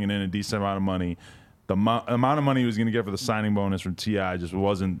probably was bringing in a decent amount of money. The amount of money he was going to get for the signing bonus from T.I. just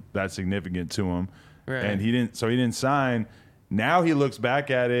wasn't that significant to him. Right. And he didn't sign. Now he looks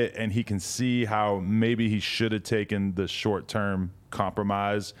back at it and he can see how maybe he should have taken the short-term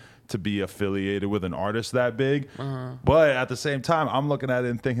compromise to be affiliated with an artist that big. But at the same time, I'm looking at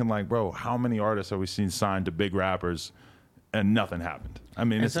it and thinking like, bro, how many artists have we seen signed to big rappers and nothing happened? I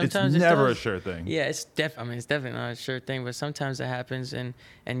mean, it's never a sure thing. Yeah, it's definitely not a sure thing, but sometimes it happens. And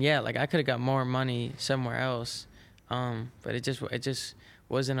yeah, like I could have got more money somewhere else. But it just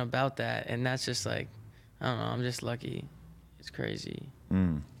wasn't about that. And that's just like, I don't know, I'm just lucky. It's crazy.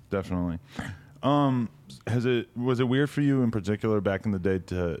 Definitely. Was it weird for you in particular back in the day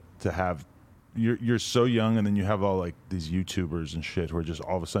to have, you're so young and then you have all like these YouTubers and shit who are just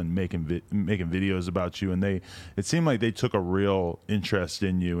all of a sudden making videos about you, and it seemed like they took a real interest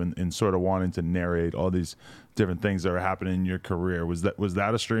in you and sort of wanting to narrate all these different things that are happening in your career. Was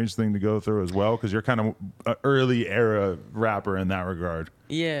that a strange thing to go through as well? Because you're kind of an early era rapper in that regard.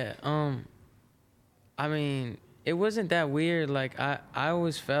 Yeah. I mean, it wasn't that weird. Like I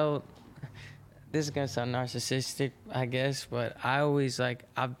always felt, this is gonna sound narcissistic, I guess, but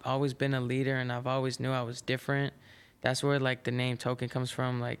I've always been a leader and I've always knew I was different. That's where like the name Token comes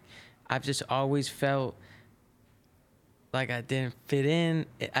from. Like I've just always felt like I didn't fit in.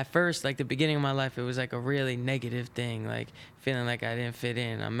 At first, like the beginning of my life, it was like a really negative thing, like feeling like I didn't fit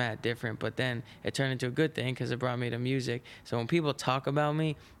in. I'm mad different. But then it turned into a good thing because it brought me to music. So when people talk about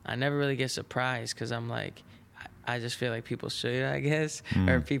me, I never really get surprised because I'm like, I just feel like people should, I guess,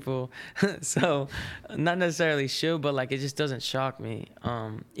 or people, so not necessarily should, but like it just doesn't shock me.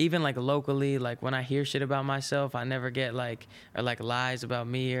 Even like locally, like when I hear shit about myself, I never get like, or like lies about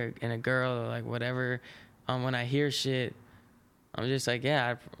me or in a girl or like whatever. When I hear shit, I'm just like,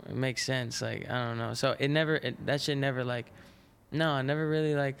 yeah, it makes sense. Like, I don't know. So that shit never like, no, it never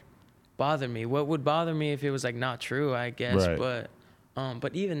really like bothered me. What would bother me if it was like not true, I guess, Right.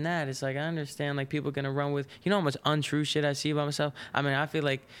 But even that, it's like, I understand, like, people gonna run with, you know how much untrue shit I see about myself? I mean, I feel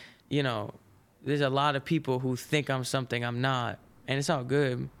like, you know, there's a lot of people who think I'm something I'm not, and it's all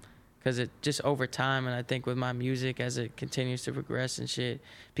good, because it just over time, and I think with my music, as it continues to progress and shit,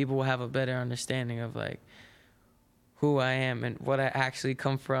 people will have a better understanding of, like, who I am and what I actually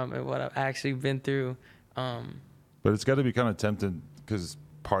come from and what I've actually been through. But it's got to be kind of tempting because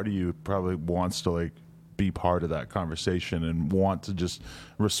part of you probably wants to, like, be part of that conversation and want to just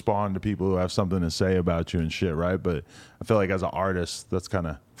respond to people who have something to say about you and shit, right? But I feel like as an artist, that's kind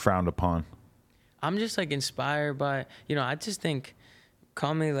of frowned upon. I'm just like inspired by, you know, I just think,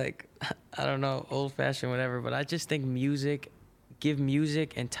 call me like, I don't know, old fashioned, whatever, but I just think give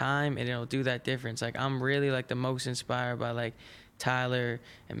music and time and it'll do that difference. Like I'm really like the most inspired by like Tyler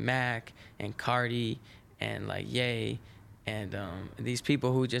and Mac and Cardi and like Ye and these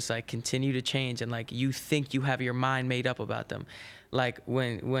people who just like continue to change and like you think you have your mind made up about them. Like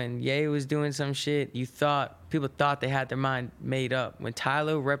when Ye was doing some shit, people thought they had their mind made up. When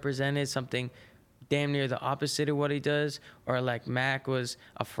Tyler represented something damn near the opposite of what he does, or like Mac was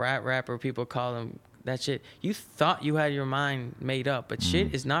a frat rapper, people call him that shit, you thought you had your mind made up, but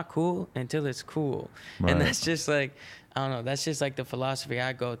shit is not cool until it's cool. Right. And that's just like, I don't know, that's just like the philosophy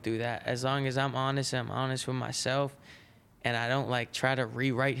I go through, that as long as I'm honest and I'm honest with myself, and I don't like try to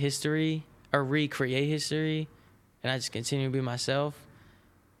rewrite history or recreate history, and I just continue to be myself,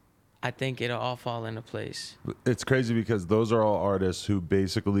 I think it'll all fall into place. It's crazy because those are all artists who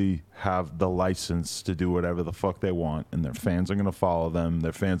basically have the license to do whatever the fuck they want, and their fans are going to follow them.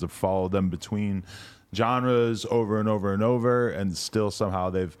 Their fans have followed them between genres over and over and over, and still somehow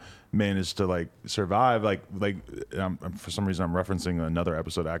they've managed to like survive. For some reason I'm referencing another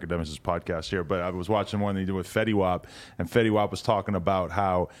episode of Academics' podcast here, but I was watching one they did with Fetty Wap, and Fetty Wap was talking about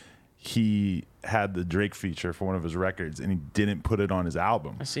how he had the Drake feature for one of his records and he didn't put it on his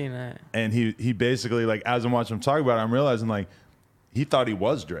album. I seen that. And he basically, like, as I'm watching him talk about it, I'm realizing like he thought he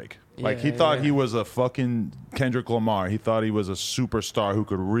was Drake. Like he thought he was a fucking Kendrick Lamar. He thought he was a superstar who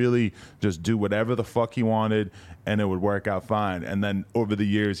could really just do whatever the fuck he wanted and it would work out fine. And then over the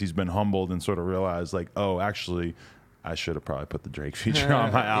years he's been humbled and sort of realized like, oh, actually I should have probably put the Drake feature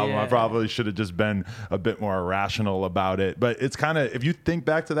on my album. I probably should have just been a bit more irrational about it. But it's kind of, if you think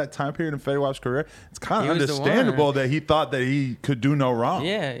back to that time period in Fetty Wap's career, it's kind of understandable that he thought that he could do no wrong.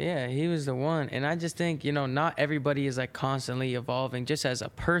 Yeah, he was the one. And I just think, you know, not everybody is like constantly evolving just as a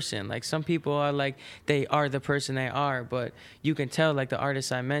person. Like some people are like, they are the person they are, but you can tell like the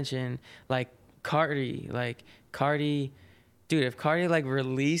artists I mentioned, like Cardi, dude, if Cardi like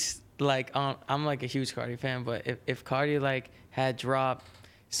released like I'm like a huge Cardi fan, but if Cardi like had dropped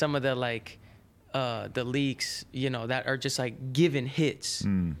some of the like the leaks, you know, that are just like given hits.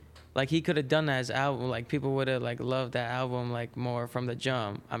 Like he could have done that as an album. Like people would have like loved that album like more from the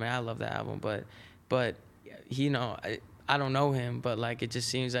jump. I mean, I love that album, but you know, I don't know him, but like it just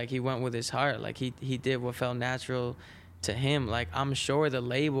seems like he went with his heart. Like he did what felt natural to him. Like I'm sure the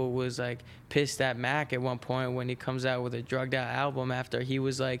label was like pissed at Mac at one point when he comes out with a drugged out album after he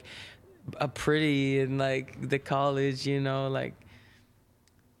was like a pretty in like the college, you know, like,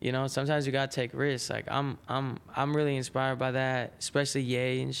 you know, sometimes you gotta take risks. Like I'm really inspired by that, especially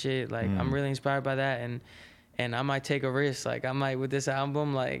Ye and shit. Like I'm really inspired by that, and I might take a risk. Like I might with this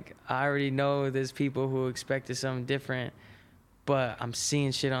album. Like I already know there's people who expected something different, but I'm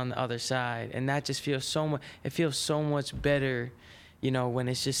seeing shit on the other side, and that just feels so much. It feels so much better, you know, when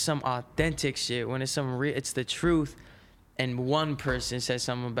it's just some authentic shit. When it's some it's the truth, and one person says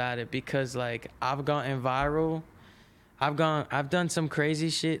something about it. Because like I've gotten viral. I've done some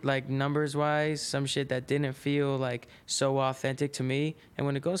crazy shit, like numbers wise, some shit that didn't feel like so authentic to me. And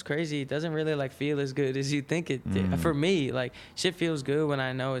when it goes crazy, it doesn't really like feel as good as you think it did. For me, like shit feels good when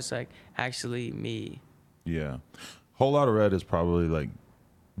I know it's like actually me. Yeah. Whole Lotta Red is probably like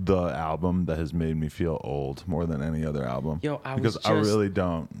the album that has made me feel old more than any other album. Yo, I just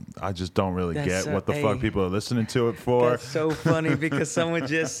don't really get what the fuck people are listening to it for. That's so funny because someone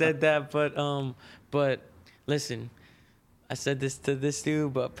just said that, but listen, I said this to this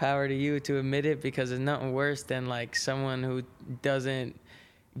dude, but power to you to admit it, because there's nothing worse than like someone who doesn't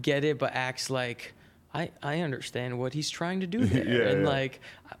get it but acts like I understand what he's trying to do there. Like,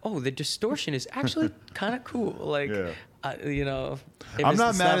 oh, the distortion is actually kind of cool. Like, you know, I'm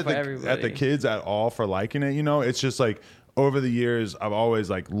not mad at the kids at all for liking it. You know, it's just like over the years, I've always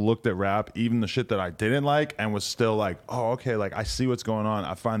like looked at rap, even the shit that I didn't like, and was still like, oh, okay, like I see what's going on.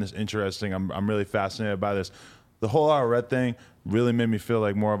 I find this interesting. I'm really fascinated by this. The Whole Lotta Red thing really made me feel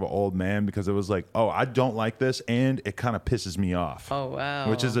like more of an old man, because it was like, oh, I don't like this, and it kind of pisses me off. Oh, wow.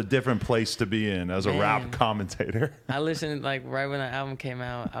 Which is a different place to be in as a rap commentator. I listened like right when the album came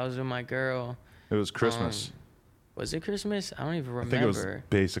out. I was with my girl. It was Christmas. Was it Christmas? I don't even remember. I think it was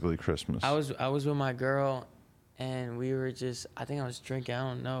basically Christmas. I was with my girl, and we were just, I think I was drinking, I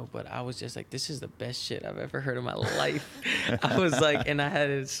don't know, but I was just like, this is the best shit I've ever heard in my life. I was like, and I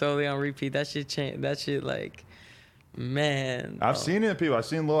had it solely on repeat. That shit changed. That shit like... Man, I've seen it, people. I've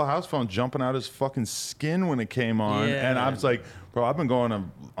seen Lil House Phone jumping out his fucking skin when it came on, and I was like, bro, I've been going to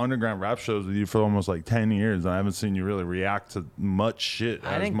underground rap shows with you for almost like 10 years, and I haven't seen you really react to much shit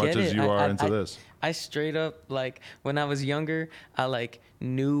as much as you are into this. I straight up, like, when I was younger, I like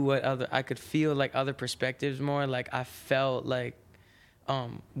knew I could feel like other perspectives more. Like I felt like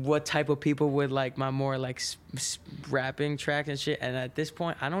what type of people would like my more like rapping tracks and shit. And at this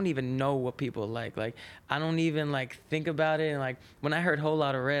point, I don't even know what people like. Like I don't even like think about it. And like when I heard Whole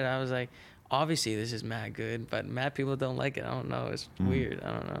Lotta Red, I was like, obviously this is mad good, but mad people don't like it. I don't know. It's weird.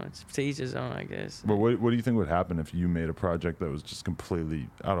 I don't know. It's to each his own, I guess. But what do you think would happen if you made a project that was just completely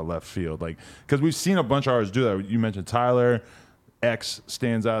out of left field? Like, because we've seen a bunch of artists do that. You mentioned Tyler. X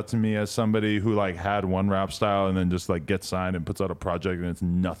stands out to me as somebody who like had one rap style and then just like gets signed and puts out a project and it's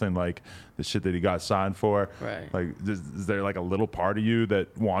nothing like the shit that he got signed for. Right. Like, is there like a little part of you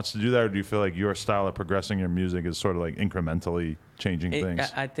that wants to do that, or do you feel like your style of progressing your music is sort of like incrementally changing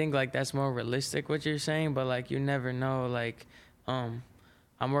things? I think like that's more realistic what you're saying, but like you never know. Like, I'm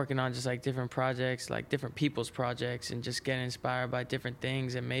working on just like different projects, like different people's projects, and just getting inspired by different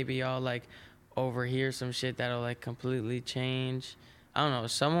things, and maybe I'll like overhear some shit that'll like completely change. I don't know,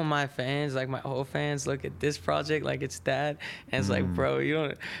 some of my fans, like my old fans, look at this project like it's that, and it's like,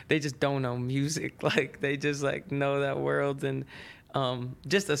 bro, they just don't know music. Like they just like know that world, and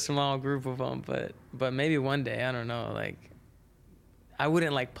just a small group of them, but maybe one day, I don't know, like I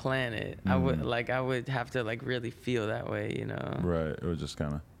wouldn't like plan it. I would have to like really feel that way, you know. Right. It would just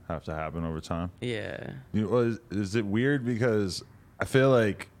kind of have to happen over time. Yeah. You know, is it weird, because I feel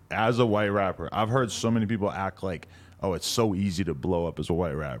like as a white rapper, I've heard so many people act like, oh, it's so easy to blow up as a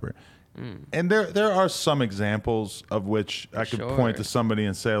white rapper. And there are some examples of which I could point to somebody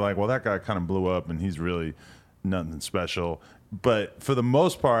and say like, well, that guy kind of blew up and he's really nothing special. But for the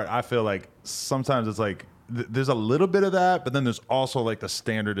most part, I feel like sometimes it's like there's a little bit of that, but then there's also like the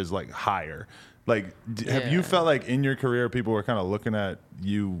standard is like higher. Like, have you felt like in your career people were kind of looking at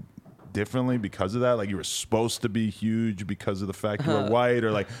you differently because of that? Like you were supposed to be huge because of the fact you were white,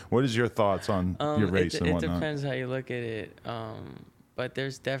 or like what is your thoughts on your race and whatnot? It depends how you look at it. But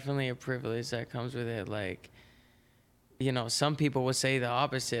there's definitely a privilege that comes with it. Like, you know, some people would say the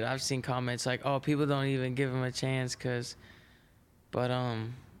opposite. I've seen comments like, oh, people don't even give him a chance but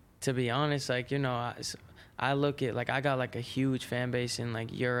to be honest, like, you know, I look at, like, I got like a huge fan base in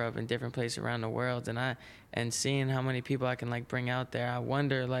like Europe and different places around the world, and seeing how many people I can like bring out there, I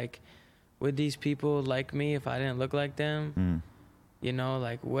wonder, like, would these people like me if I didn't look like them? You know,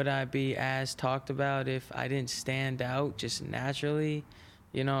 like, would I be as talked about if I didn't stand out just naturally?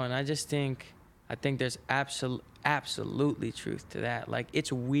 You know, and I think there's absolutely truth to that. Like,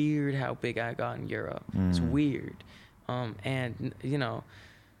 it's weird how big I got in Europe. It's weird. And, you know,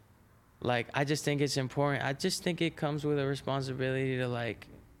 like, I just think it's important. I just think it comes with a responsibility to, like,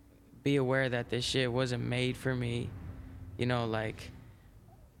 be aware that this shit wasn't made for me. You know, like,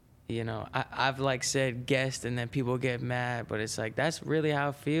 you know, I've like said guest and then people get mad, but it's like, that's really how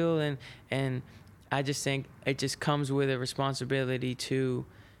I feel. And I just think it just comes with a responsibility to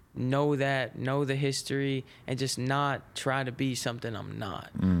know the history and just not try to be something I'm not.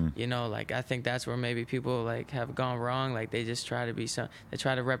 You know, like, I think that's where maybe people like have gone wrong. Like, they just try to be they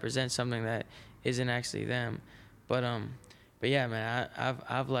try to represent something that isn't actually them. But yeah, man,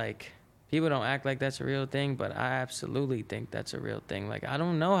 I've like, people don't act like that's a real thing, but I absolutely think that's a real thing. Like, I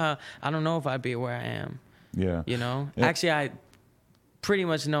don't know if I'd be where I am. Yeah. You know? Yeah. Actually, I pretty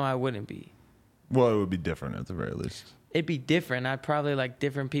much know I wouldn't be. Well, it would be different at the very least. It'd be different. I'd probably, like,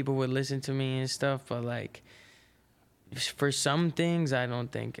 different people would listen to me and stuff, but like, for some things, I don't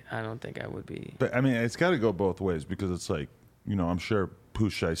think I would be. But I mean, it's got to go both ways, because it's like, you know, I'm sure Pooh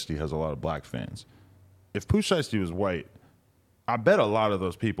Shiesty has a lot of black fans. If Pooh Shiesty was white, I bet a lot of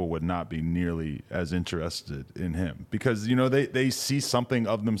those people would not be nearly as interested in him, because, you know, they see something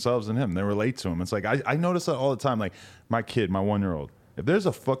of themselves in him. They relate to him. It's like, I notice that all the time. Like, my kid, my 1-year-old, if there's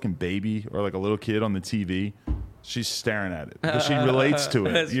a fucking baby or like a little kid on the TV, she's staring at it because she relates to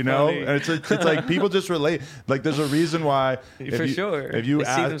it. That's You know, funny. and it's like people just relate. Like, there's a reason why. For sure. If you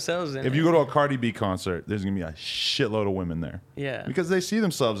They see themselves in if it. you go to a Cardi B concert, there's gonna be a shitload of women there. Yeah. Because they see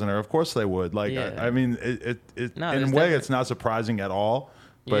themselves in her. Of course they would. Like, Yeah. I mean, No, in a there's way, it's not surprising at all.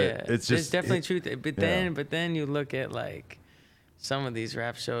 But yeah, it's there's just definitely truth. But yeah. then you look at like some of these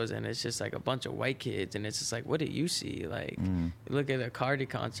rap shows and it's just like a bunch of white kids, and it's just like, what do you see? Like, you look at a Cardi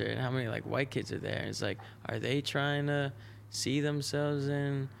concert and how many like white kids are there. And it's like, are they trying to see themselves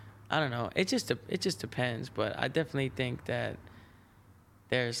in? I don't know. It just depends. But I definitely think that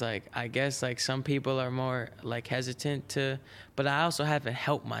there's like, I guess like some people are more like hesitant to, but I also haven't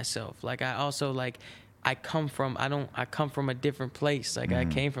helped myself. Like, I also like, I come from a different place. Like, I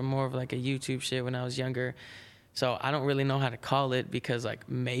came from more of like a YouTube shit when I was younger. So I don't really know how to call it, because like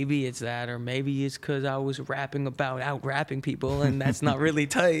maybe it's that, or maybe it's because I was rapping about out rapping people, and that's not really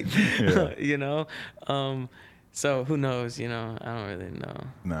tight, you know? So who knows, you know? I don't really know.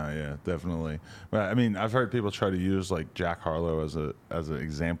 No, yeah, definitely. But I mean, I've heard people try to use like Jack Harlow as an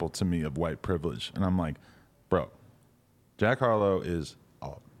example to me of white privilege, and I'm like, bro, Jack Harlow is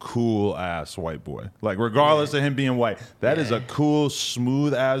a cool ass white boy. Like, regardless of him being white, that is a cool,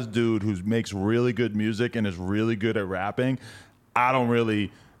 smooth ass dude who makes really good music and is really good at rapping. I don't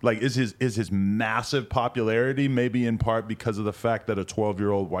really like, is his massive popularity maybe in part because of the fact that a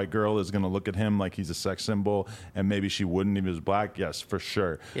 12-year-old white girl is going to look at him like he's a sex symbol, and maybe she wouldn't if he was black? Yes, for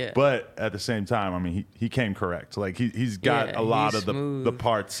sure. Yeah. But at the same time, I mean, he came correct. Like, he's got a lot of the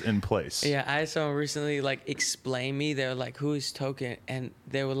parts in place. Yeah, I saw someone recently like explain me. They were like, "Who is Token?" And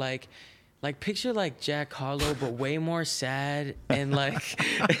they were like picture like Jack Harlow, but way more sad and like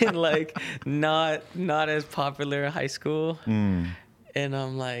and like not as popular in high school. And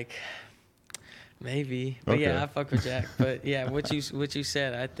I'm like, maybe, but Okay. yeah, I fuck with Jack. But yeah, what you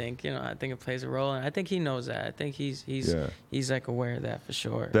said, I think, you know, I think it plays a role, and I think he knows that. I think he's like aware of that for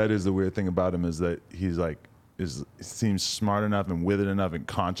sure. That is the weird thing about him, is that he's like seems smart enough and withered enough and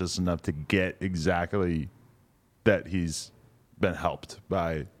conscious enough to get exactly that he's been helped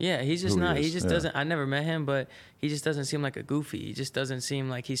by. Yeah, he's just who not. He He is. just Yeah. doesn't. I never met him, but he just doesn't seem like a goofy. He just doesn't seem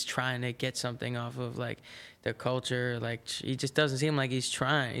like he's trying to get something off of like the culture. Like, he just doesn't seem like he's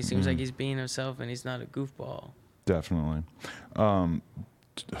trying. He seems like he's being himself, and he's not a goofball. Definitely.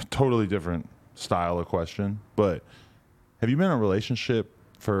 Totally different style of question, but have you been in a relationship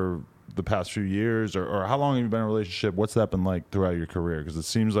for the past few years, or how long have you been in a relationship? What's that been like throughout your career? Because it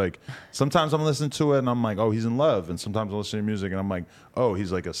seems like sometimes I'm listening to it and I'm like, oh, he's in love, and sometimes I'm listening to music and I'm like, oh,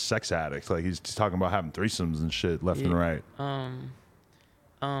 he's like a sex addict, like he's talking about having threesomes and shit left and right.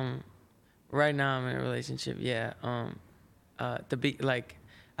 Right now I'm in a relationship. Yeah. This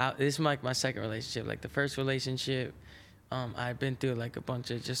is like my second relationship. Like, the first relationship, I've been through like a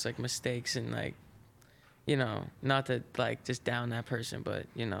bunch of just like mistakes and like, you know, not to like just down that person, but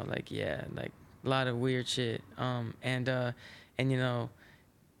you know, like, yeah, like a lot of weird shit. And you know,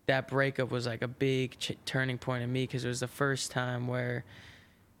 that breakup was like a big turning point in me, because it was the first time where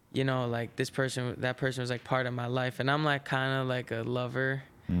you know, like that person was like part of my life, and I'm like kind of like a lover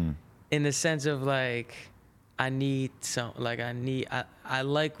in the sense of like I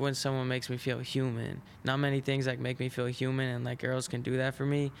like when someone makes me feel human. Not many things like make me feel human, and like girls can do that for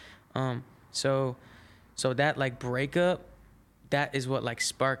me. So that like breakup, that is what like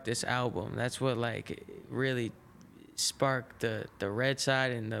sparked this album. That's what like really sparked the red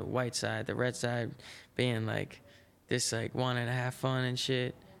side and the white side. The red side being like this like wanting to have fun and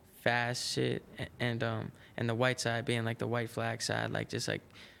shit, fast shit, and the white side being like the white flag side, like just like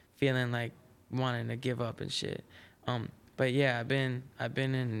feeling like wanting to give up and shit. But yeah, I've been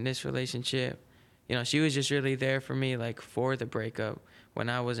in this relationship. You know, she was just really there for me like for the breakup when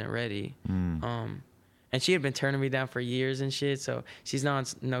I wasn't ready. And she had been turning me down for years and shit, so she's not on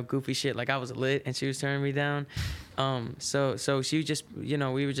no goofy shit. Like I was lit and she was turning me down. So she just, you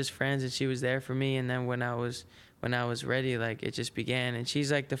know, we were just friends and she was there for me. And then when I was ready, like it just began. And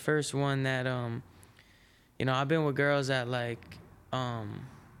she's like the first one that, you know, I've been with girls that like, I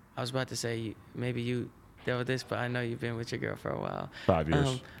was about to say maybe you dealt with this, but I know you've been with your girl for a while. 5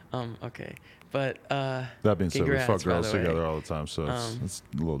 years. Okay. But that being said, we fuck girls together all the time, so it's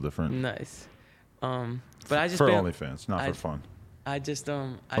a little different. Nice. But I just for OnlyFans, not for fun. I just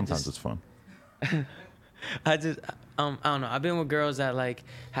sometimes it's fun. I don't know. I've been with girls that like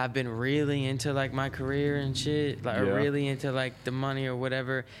have been really into like my career and shit, like or really into like the money or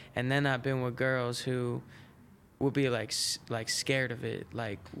whatever. And then I've been with girls who would be like scared of it,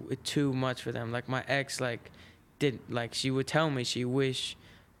 like too much for them. Like my ex, like she would tell me she wished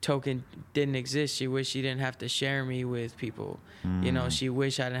Token didn't exist. She wished she didn't have to share me with people. You know, she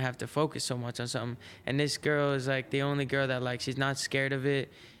wished I didn't have to focus so much on something. And this girl is like the only girl that like she's not scared of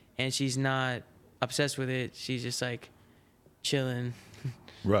it, and she's not obsessed with it. She's just like chilling,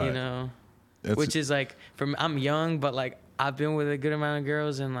 right? You know, which is like I'm young, but like I've been with a good amount of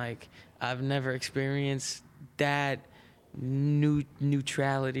girls, and like I've never experienced that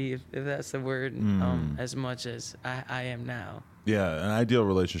neutrality, if that's the word, as much as I am now. Yeah, an ideal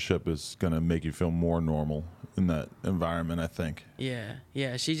relationship is going to make you feel more normal in that environment, I think. Yeah.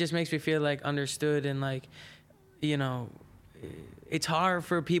 She just makes me feel like understood, and like, you know, it's hard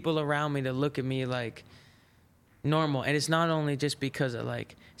for people around me to look at me like normal. And it's not only just because of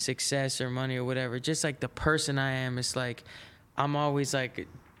like success or money or whatever, just like the person I am. It's like I'm always like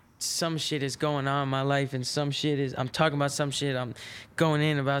some shit is going on in my life, and I'm talking about some shit, I'm going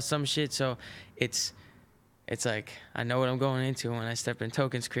in about some shit. So it's like I know what I'm going into when I step in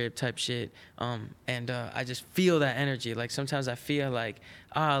Token's crib type shit. And I just feel that energy. Like sometimes I feel like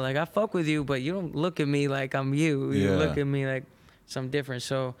like I fuck with you, but you don't look at me like I'm you. You look at me like something different.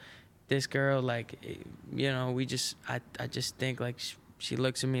 So this girl, like, you know, I just think like she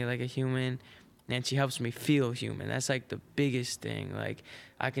looks at me like a human, and she helps me feel human. That's like the biggest thing. Like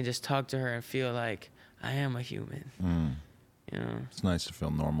I can just talk to her and feel like I am a human. You know, it's nice to feel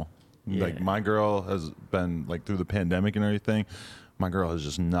normal. Yeah. Like my girl has been like through the pandemic and everything. My girl has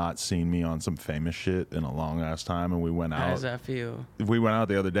just not seen me on some famous shit in a long ass time. And we went out. How does that feel? We went out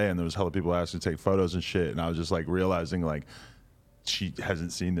the other day and there was hella people asking to take photos and shit. And I was just like realizing like she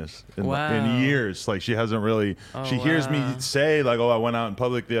hasn't seen this in years. Like she hasn't really, she hears me say like, oh, I went out in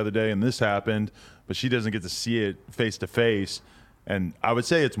public the other day and this happened, but she doesn't get to see it face to face. And I would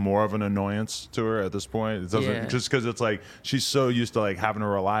say it's more of an annoyance to her at this point. It doesn't just because it's like she's so used to like having to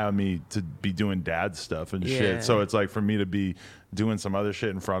rely on me to be doing dad stuff and shit. So it's like for me to be doing some other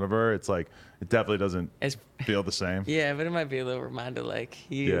shit in front of her, it's like it definitely doesn't feel the same. Yeah, but it might be a little reminder like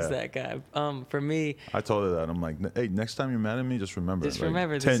he is that guy. For me, I told her that. I'm like, hey, next time you're mad at me, just remember. Just like,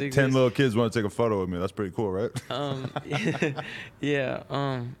 remember 10 little kids want to take a photo with me. That's pretty cool, right?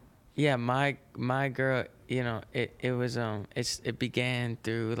 Yeah, my girl, you know, it began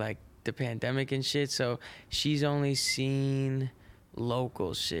through like the pandemic and shit. So she's only seen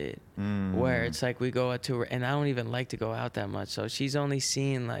local shit where it's like we go out to her, and I don't even like to go out that much. So she's only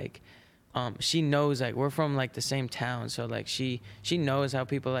seen like, she knows like we're from like the same town. So like she knows how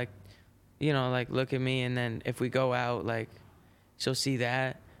people like, you know, like look at me, and then if we go out, like she'll see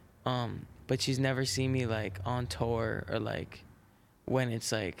that. But she's never seen me like on tour or like when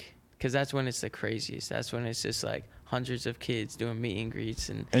it's like, because that's when it's the craziest. That's when it's just like hundreds of kids doing meet and greets.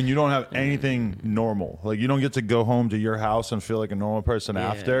 And you don't have anything normal. Like you don't get to go home to your house and feel like a normal person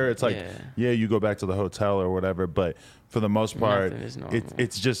after. It's like, you go back to the hotel or whatever. But for the most part,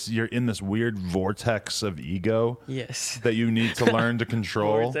 it's just you're in this weird vortex of ego that you need to learn to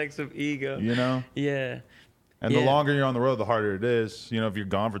control. Vortex of ego. You know? Yeah. And the longer you're on the road, the harder it is. You know, if you're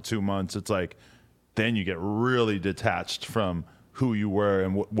gone for 2 months, it's like then you get really detached from who you were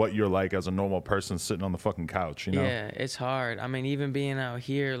and what you're like as a normal person sitting on the fucking couch, you know? Yeah, it's hard. I mean, even being out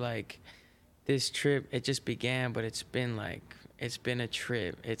here, like, this trip, it just began, but it's been a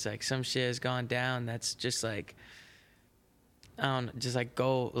trip. It's like some shit has gone down that's just like, I don't know, just like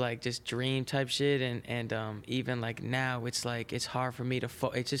goal, like just dream type shit. And even like now it's like, it's hard for me to,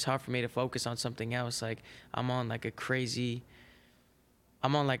 it's just hard for me to focus on something else. Like I'm on like a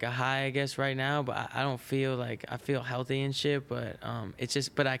high, I guess, right now, but I don't feel like, I feel healthy and shit, but it's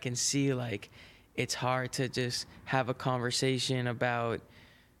just, but I can see like, it's hard to just have a conversation about,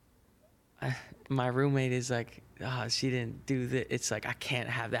 my roommate is like, oh, she didn't do that. It's like, I can't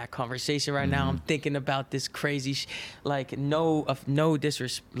have that conversation right now. I'm thinking about this crazy, like no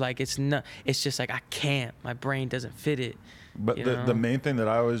disrespect. Like it's just like, I can't, my brain doesn't fit it. But the main thing that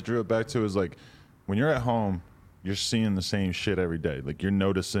I always drew it back to is like, when you're at home, you're seeing the same shit every day. Like you're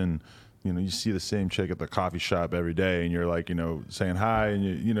noticing, you know, you see the same chick at the coffee shop every day and you're like, you know, saying hi and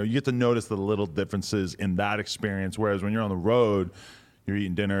you get to notice the little differences in that experience. Whereas when you're on the road, you're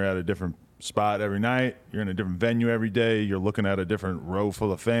eating dinner at a different spot every night. You're in a different venue every day. You're looking at a different row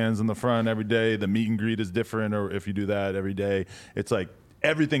full of fans in the front every day. The meet and greet is different, or if you do that every day, it's like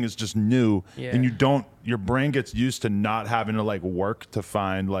everything is just new. Yeah. And your brain gets used to not having to like work to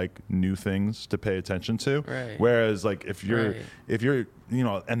find like new things to pay attention to. Right. Whereas like if you're, you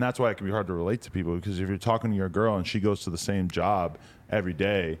know, and that's why it can be hard to relate to people, because if you're talking to your girl and she goes to the same job every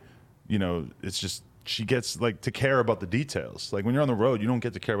day, you know, it's just, she gets like to care about the details. Like when you're on the road, you don't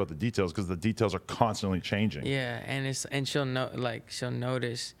get to care about the details because the details are constantly changing. Yeah, and she'll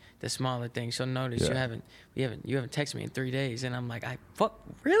notice the smaller things. She'll notice you haven't texted me in 3 days, and I'm like,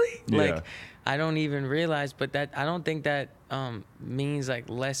 really? Yeah. Like I don't even realize, but that I don't think that means like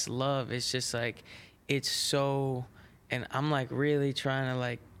less love. It's just like it's so, and I'm like really trying to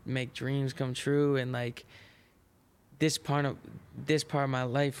like make dreams come true, and like this part of my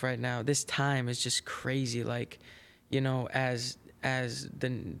life right now, this time is just crazy. Like, you know, as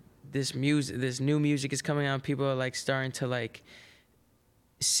this new music is coming out, people are like starting to like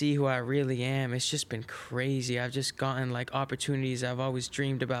see who I really am. It's just been crazy. I've just gotten like opportunities I've always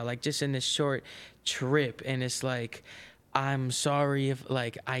dreamed about, like just in this short trip. And it's like, I'm sorry if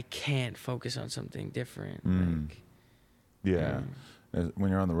like I can't focus on something different. Like, yeah.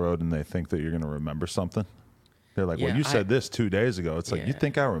 When you're on the road and they think that you're going to remember something. They're like, well, Yeah, you said this 2 days ago. It's like, you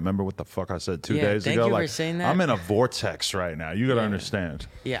think I remember what the fuck I said 2 days thank ago? you for Like, saying that. I'm in a vortex right now. You got to understand.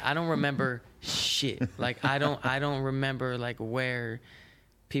 Yeah, I don't remember shit. Like I don't remember like where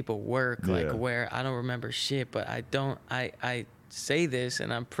people work, like where I don't remember shit. But I say this,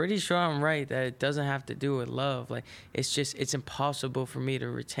 and I'm pretty sure I'm right, that it doesn't have to do with love. Like it's impossible for me to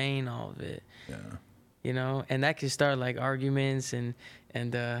retain all of it. Yeah. You know, and that can start like arguments and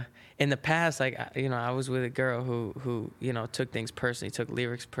in the past, like, you know, I was with a girl who you know, took things personally, took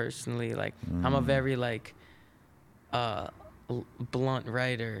lyrics personally. Like I'm a very like blunt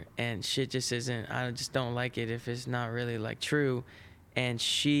writer, and shit just isn't, I just don't like it if it's not really like true. And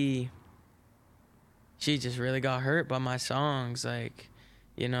she just really got hurt by my songs. Like,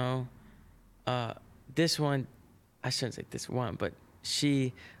 you know, this one, I shouldn't say this one, but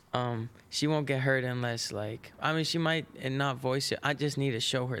she won't get hurt unless like, I mean, she might and not voice it. I just need to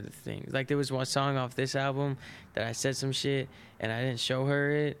show her the things. Like there was one song off this album that I said some shit and I didn't show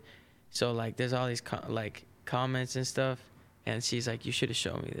her it. So like there's all these comments and stuff, and she's like, you should have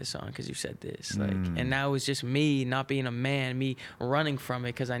shown me this song because you said this. Like, and now it was just me not being a man, me running from it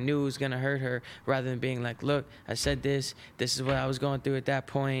because I knew it was gonna hurt her, rather than being like, look, I said this is what I was going through at that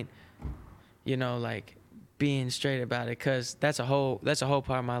point. You know, like being straight about it, because that's a whole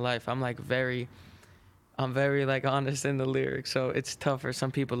part of my life. I'm very like honest in the lyrics, so it's tough for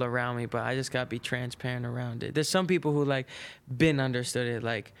some people around me, but I just gotta be transparent around it. There's some people who like been understood it,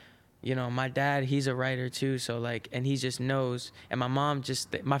 like, you know, my dad, he's a writer too, so like, and he just knows, and my mom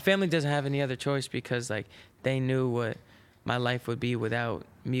my family doesn't have any other choice, because like they knew what my life would be without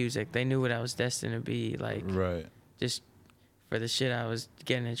music. They knew what I was destined to be, like, right, just for the shit I was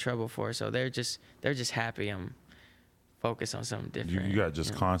getting in trouble for. So they're just happy I'm focused on something different. You gotta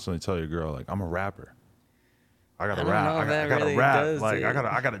just constantly tell your girl, like, I'm a rapper. I gotta I don't rap. know if that I gotta really rap. does Like it.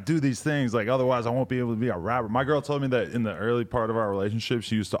 I gotta do these things. Like otherwise, I won't be able to be a rapper. My girl told me that in the early part of our relationship,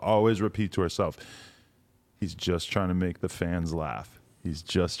 she used to always repeat to herself, "He's just trying to make the fans laugh. He's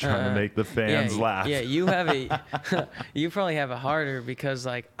just trying to make the fans laugh." Yeah, you have it. You probably have it harder, because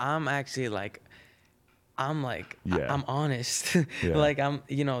like I'm actually like, I'm honest. Yeah. Like I'm,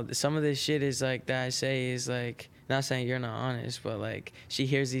 you know, some of this shit is like that I say is like, not saying you're not honest, but like she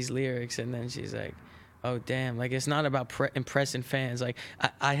hears these lyrics and then she's like, oh damn, like it's not about impressing fans. Like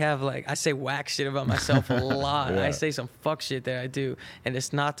I have like I say whack shit about myself a lot. Yeah. I say some fuck shit that I do, and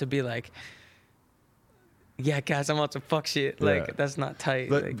it's not to be like, yeah, guys, I'm on some fuck shit. Like Yeah. that's not tight.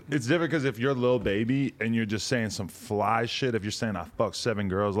 But Like, it's different because if you're Lil Baby and you're just saying some fly shit, if you're saying I fucked 7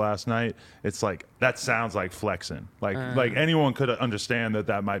 girls last night, it's like that sounds like flexing. Like anyone could understand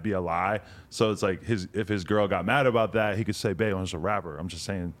that might be a lie. So it's like if his girl got mad about that, he could say, "Babe, I'm just a rapper. I'm just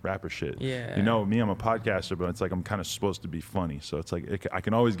saying rapper shit." Yeah. You know me, I'm a podcaster, but it's like I'm kind of supposed to be funny. So it's like I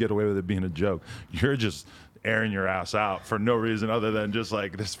can always get away with it being a joke. You're just airing your ass out for no reason other than just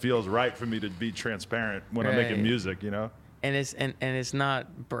like this feels right for me to be transparent when I'm making Right. music, you know? and it's not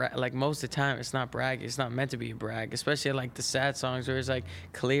like most of the time it's not brag. It's not meant to be a brag, especially like the sad songs where it's like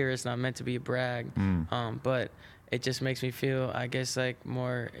clear it's not meant to be a brag. But it just makes me feel, I guess, like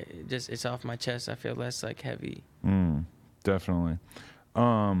more it's off my chest. I feel less like heavy. Definitely.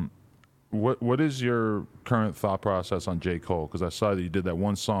 What is your current thought process on J. Cole? Because I saw that you did that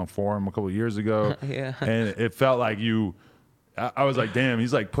one song for him a couple of years ago. Yeah. And it felt like I was like, damn,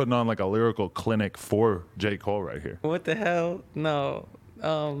 he's like putting on like a lyrical clinic for J. Cole right here. What the hell? No.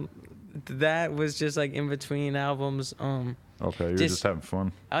 That was just like in between albums. Okay, you're Just- just having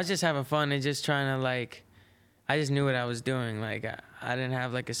fun. I was just having fun and just trying to like, I just knew what I was doing. Like I didn't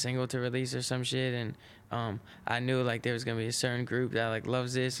have like a single to release or some shit, and I knew like there was gonna be a certain group that like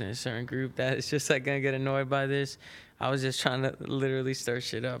loves this and a certain group that is just like gonna get annoyed by this. I was just trying to literally stir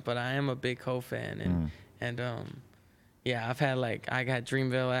shit up, but I am a big Cole fan, and yeah, I've had like I got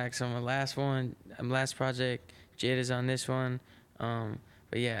Dreamville Acts on my last one, last project. Jid is on this one,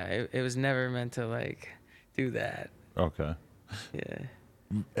 but yeah, it was never meant to like do that. Okay. Yeah.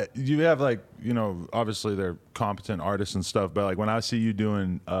 You have like, you know, obviously they're competent artists and stuff, but like when I see you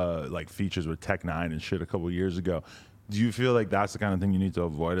doing like features with Tech Nine and shit a couple of years ago, do you feel like that's the kind of thing you need to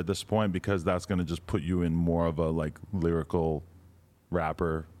avoid at this point, because that's going to just put you in more of a like lyrical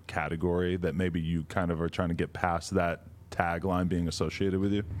rapper category that maybe you kind of are trying to get past that tagline being associated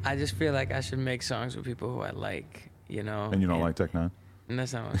with you? I just feel like I should make songs with people who I like, you know. And you don't like Tech Nine? And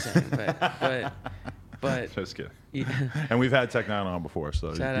that's not what I'm saying, but Just kidding. yeah, And we've had Tech Nine on before, so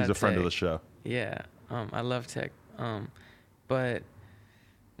Shout he's out a friend of Tech. the show. yeah. I love tech, but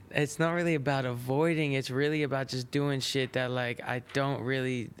it's not really about avoiding. It's really about just doing shit that like I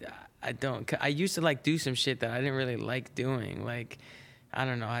used to like do some shit that I didn't really like doing. Like, I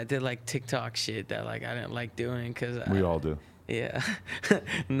don't know. I did like TikTok shit that like I didn't like doing because We all do. Yeah.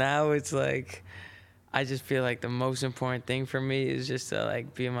 Now it's like I just feel like the most important thing for me is just to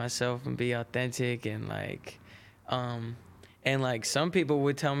like be myself and be authentic, and like some people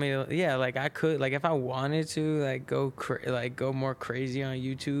would tell me, yeah, like I could, like if I wanted to like go more crazy on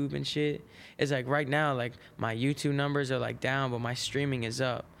YouTube and shit. It's like right now like my YouTube numbers are like down but my streaming is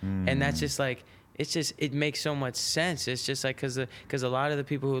up. And that's just like it makes so much sense. It's just like because a lot of the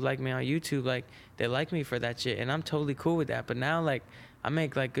people who like me on YouTube, like they like me for that shit, and I'm totally cool with that. But now like I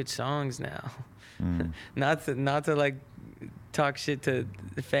make like good songs now. not to like talk shit to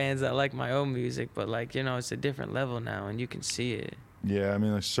the fans that like my own music, but like, you know, it's a different level now and you can see it. Yeah, I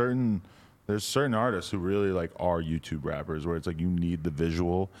mean, like there's certain artists who really like are YouTube rappers where it's like you need the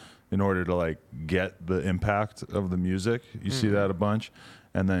visual in order to like get the impact of the music. You see that a bunch.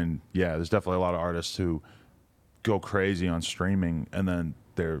 And then, yeah, there's definitely a lot of artists who go crazy on streaming and then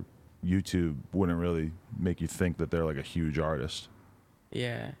their YouTube wouldn't really make you think that they're like a huge artist.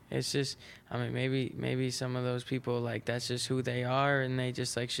 Yeah, it's just, I mean, maybe some of those people, like, that's just who they are, and they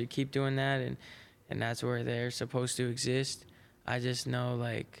just, like, should keep doing that, and that's where they're supposed to exist. I just know,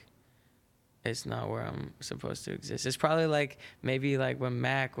 like, it's not where I'm supposed to exist. It's probably, like, maybe, like, when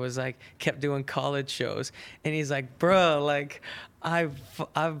Mac was, like, kept doing college shows, and he's like, bruh, like, I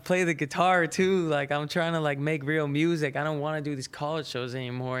play the guitar, too. Like, I'm trying to, like, make real music. I don't want to do these college shows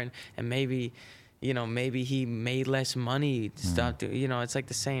anymore, and maybe... You know, maybe he made less money. Stop doing. You know, it's like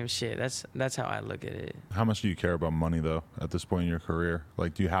the same shit. That's how I look at it. How much do you care about money though at this point in your career?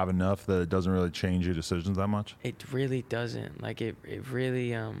 Like, do you have enough that it doesn't really change your decisions that much? It really doesn't. Like it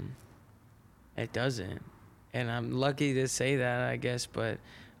really it doesn't. And I'm lucky to say that, I guess. But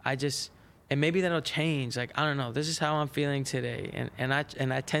I just, and maybe that'll change. Like, I don't know. This is how I'm feeling today, and I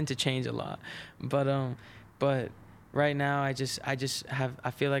tend to change a lot. But right now, I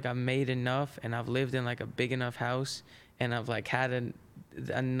feel like I've made enough, and I've lived in like a big enough house, and I've like had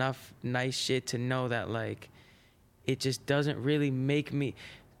enough nice shit to know that like it just doesn't really make me,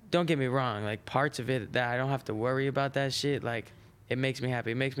 don't get me wrong, like parts of it that I don't have to worry about that shit, like it makes me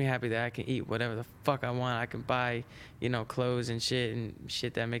happy. It makes me happy that I can eat whatever the fuck I want. I can buy, you know, clothes and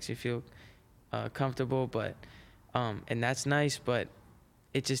shit that makes me feel comfortable, but and that's nice, but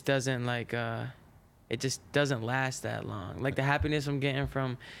it just doesn't like it just doesn't last that long. Like the happiness I'm getting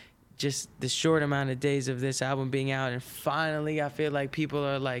from just the short amount of days of this album being out, and finally I feel like people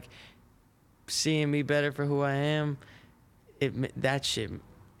are like seeing me better for who I am. That shit.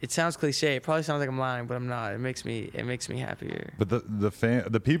 It sounds cliche. It probably sounds like I'm lying, but I'm not. It makes me happier. But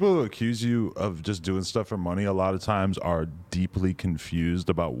the people who accuse you of just doing stuff for money a lot of times are deeply confused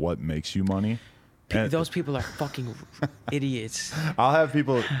about what makes you money. Those people are fucking idiots. I'll have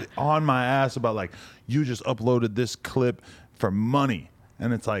people on my ass about like, you just uploaded this clip for money,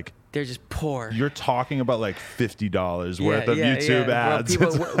 and it's like, they're just poor. you're talking about like $50 worth of YouTube ads.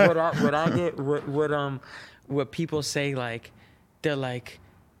 Bro, people, what I get, what people say, like, they're like,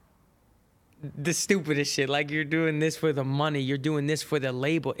 the stupidest shit. Like, you're doing this for the money. You're doing this for the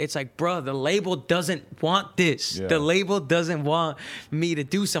label. It's like, bro, the label doesn't want this. Yeah. The label doesn't want me to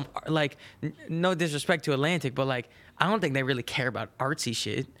do some, like, no disrespect to Atlantic, but like, I don't think they really care about artsy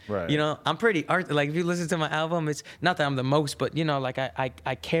shit. Right. You know, I'm pretty like, if you listen to my album, it's not that I'm the most, but you know, like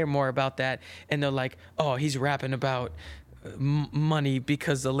I care more about that. And they're like, oh, he's rapping about money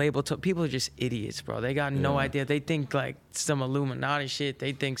because the label took. People are just idiots, bro. They got no idea. They think like some Illuminati shit.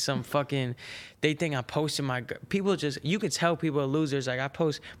 They think some fucking, they think I'm posting my, people just, you can tell people are losers. Like I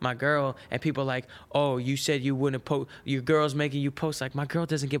post my girl and people like, oh, you said you wouldn't post, your girl's making you post. Like my girl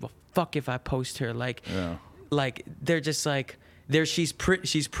doesn't give a fuck if I post her. Like, like they're just like, she's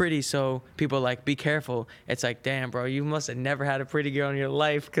pretty, so people are like, be careful. It's like, damn, bro, you must have never had a pretty girl in your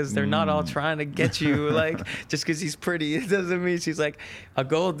life, because they're not all trying to get you. Like, just because she's pretty, it doesn't mean she's like a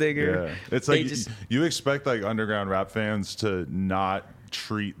gold digger. Yeah. It's like you expect like underground rap fans to not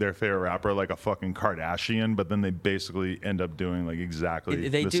treat their favorite rapper like a fucking Kardashian, but then they basically end up doing like exactly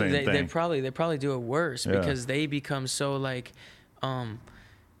the same thing. They probably do it worse because they become so like,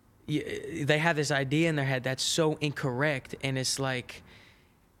 they have this idea in their head that's so incorrect, and it's like,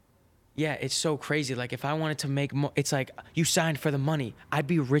 yeah, it's so crazy. Like if I wanted to make more, it's like, you signed for the money. I'd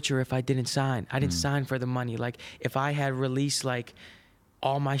be richer if I didn't sign. I didn't sign for the money. Like if I had released like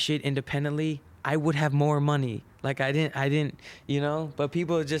all my shit independently, I would have more money. Like I didn't, you know. But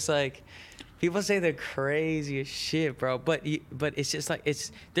people are just like, people say the craziest shit, bro. But it's just like,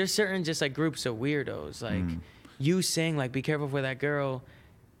 there's certain just like groups of weirdos. Like you saying like, be careful for that girl,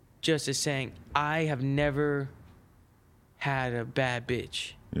 just as saying, I have never had a bad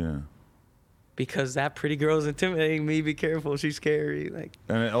bitch. Yeah. Because that pretty girl's intimidating me. Be careful, she's scary. Like,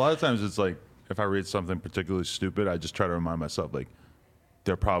 and a lot of times it's like, if I read something particularly stupid, I just try to remind myself, like,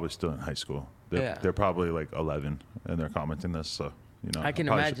 they're probably still in high school. They're probably like 11 and they're commenting this, so you know. I can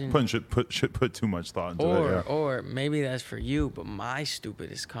imagine. Should put too much thought into it. Yeah. Or maybe that's for you, but my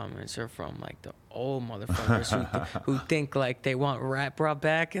stupidest comments are from like the old motherfuckers who think like they want rap brought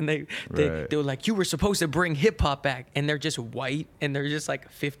back, and they were like, you were supposed to bring hip hop back, and they're just white and they're just like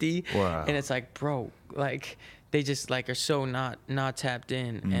 50. Wow. And it's like, bro, like they just like are so not tapped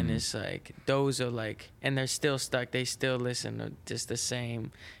in, and it's like those are like, and they're still stuck. They still listen to just the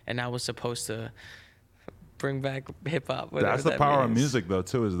same, and I was supposed to bring back hip hop. That's the power of music, though,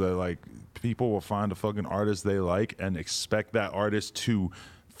 too, is that like people will find a fucking artist they like and expect that artist to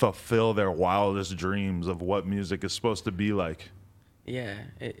fulfill their wildest dreams of what music is supposed to be like. Yeah,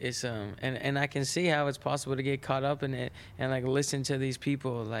 it's and I can see how it's possible to get caught up in it and like listen to these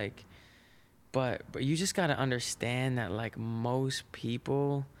people, like, but you just gotta understand that like most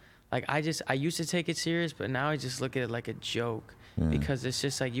people, like I used to take it serious, but now I just look at it like a joke, because it's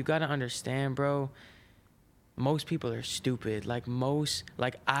just like, you gotta understand, bro. Most people are stupid. Like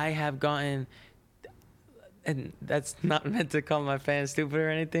I have gotten, and that's not meant to call my fans stupid or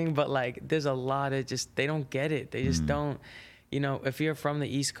anything, but like there's a lot of just, they don't get it. They just don't, you know, if you're from the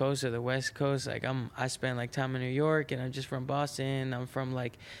East Coast or the West Coast, like I spend like time in New York, and I'm just from Boston. I'm from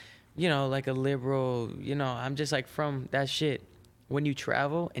like, you know, like a liberal, you know, I'm just like from that shit. When you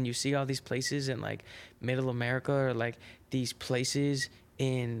travel and you see all these places in like middle America, or like these places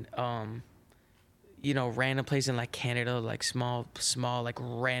in, you know, random place in like Canada, like small, like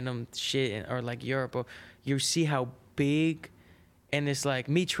random shit, or like Europe, or you see how big, and it's like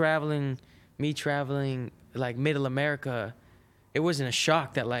me traveling like middle America, it wasn't a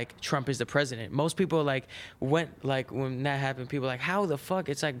shock that like Trump is the president. Most people like went, like when that happened, people like, how the fuck?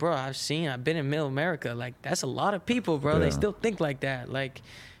 It's like, bro, I've been in middle America. Like that's a lot of people, bro. They still think like that. Like,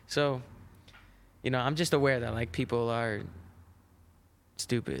 so, you know, I'm just aware that like people are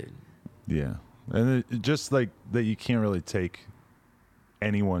stupid. Yeah. And it just like that, you can't really take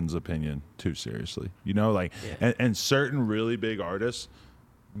anyone's opinion too seriously, you know, like, and certain really big artists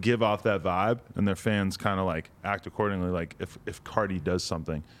give off that vibe, and their fans kind of like act accordingly. Like if Cardi does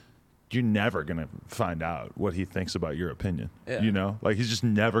something, you're never going to find out what he thinks about your opinion. Yeah. You know, like he's just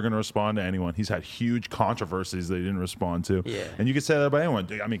never going to respond to anyone. He's had huge controversies that he didn't respond to. Yeah. And you could say that about anyone.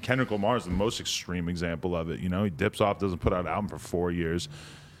 I mean, Kendrick Lamar is the most extreme example of it. You know, he dips off, doesn't put out an album for 4 years.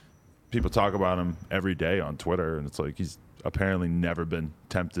 People talk about him every day on Twitter, and it's like he's apparently never been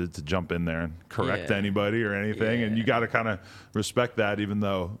tempted to jump in there and correct anybody or anything. And you got to kind of respect that, even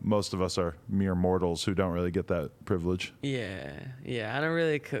though most of us are mere mortals who don't really get that privilege. Yeah, I don't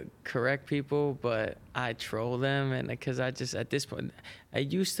really correct people, but I troll them, and because I just at this point, I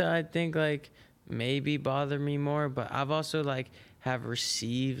used to, I think, like maybe bother me more, but I've also like have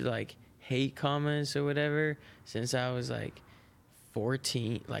received like hate comments or whatever since I was like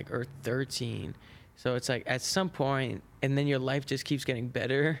 14, like, or 13. So it's like at some point, and then your life just keeps getting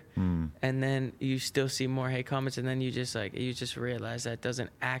better, and then you still see more hate comments, and then you just realize that doesn't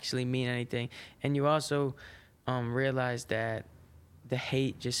actually mean anything, and you also realize that the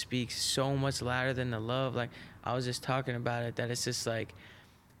hate just speaks so much louder than the love. Like I was just talking about it, that it's just like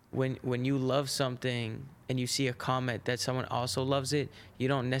when you love something and you see a comment that someone also loves it, you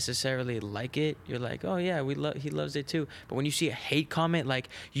don't necessarily like it. You're like, oh yeah, he loves it too. But when you see a hate comment, like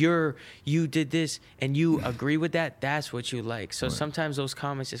you did this and you agree with that, that's what you like. So sometimes those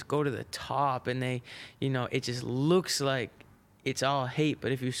comments just go to the top, and they, you know, it just looks like it's all hate.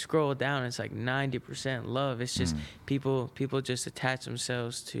 But if you scroll down, it's like 90% love. It's just people just attach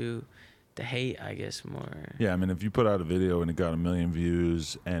themselves to the hate, I guess, more. Yeah, I mean, if you put out a video and it got 1 million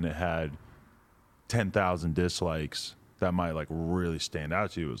views and it had 10,000 dislikes, that might like really stand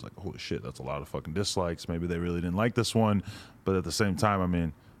out to you. It was like, holy shit, that's a lot of fucking dislikes. Maybe they really didn't like this one. But at the same time, I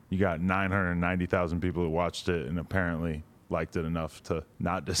mean, you got 990,000 people who watched it and apparently liked it enough to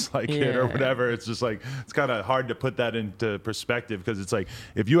not dislike it or whatever. It's just like, it's kind of hard to put that into perspective, because it's like,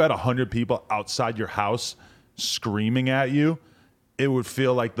 if you had 100 people outside your house screaming at you, it would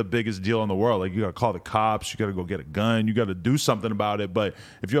feel like the biggest deal in the world. Like, you got to call the cops, you got to go get a gun, you got to do something about it. But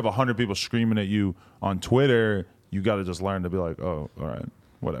if you have 100 people screaming at you on Twitter, you got to just learn to be like, oh, all right,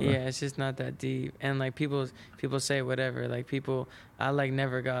 whatever. Yeah, it's just not that deep. And like people say whatever. Like I like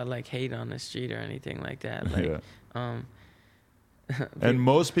never got like hate on the street or anything like that. Like, and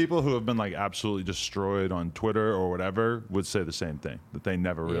most people who have been like absolutely destroyed on Twitter or whatever would say the same thing, that they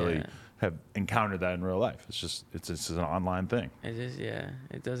never really have encountered that in real life. It's just an online thing. It just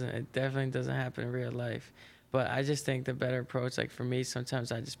it definitely doesn't happen in real life. But I just think the better approach, like for me,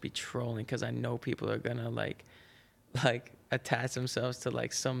 sometimes I just be trolling because I know people are gonna like attach themselves to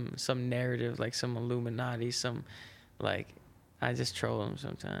like some narrative, like some Illuminati, some like, I just troll them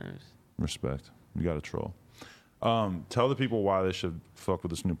sometimes. Respect. You got to troll. Tell the people why they should fuck with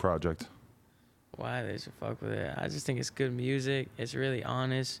this new project. Why they should fuck with it? I just think it's good music. It's really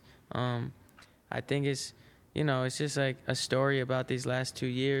honest. I think it's, you know, it's just like a story about these last 2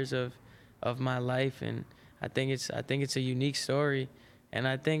 years of my life, and I think it's a unique story, and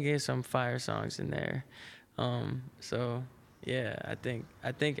I think there's some fire songs in there. So yeah, I think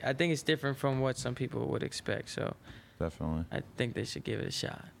it's different from what some people would expect. So definitely, I think they should give it a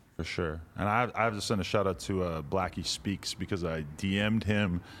shot. For sure. And I have to send a shout out to Blackie Speaks, because I DM'd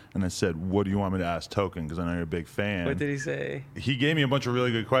him and I said, what do you want me to ask Token? Because I know you're a big fan. What did he say? He gave me a bunch of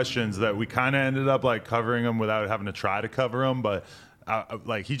really good questions that we kind of ended up like covering them without having to try to cover them. But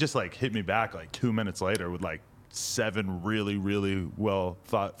like he just like hit me back like 2 minutes later with like 7 really, really well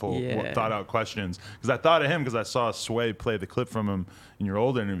thought out questions. Because I thought of him because I saw Sway play the clip from him in your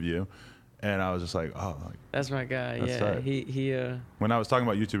old interview. And I was just like, oh, like, that's my guy. That's Yeah, tight. he. When I was talking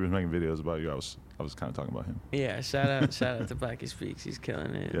about YouTubers making videos about you, I was kind of talking about him. Yeah, shout out to Blackie Speaks. He's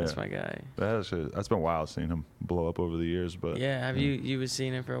killing it. Yeah. That's my guy. That's been wild seeing him blow up over the years. But yeah, have you was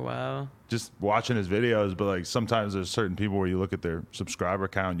seeing him for a while? Just watching his videos, but like sometimes there's certain people where you look at their subscriber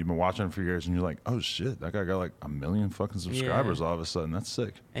count, you've been watching them for years, and you're like, oh shit, that guy got like 1 million fucking subscribers all of a sudden. That's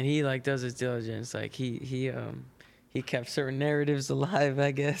sick. And he like does his diligence. Like he kept certain narratives alive,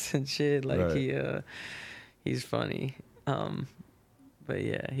 I guess, and shit. Like right. He's funny. But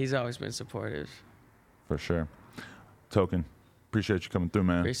yeah, he's always been supportive. For sure. Token, appreciate you coming through,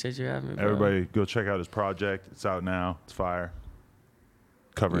 man. Appreciate you having me, bro. Everybody go check out his project. It's out now. It's fire.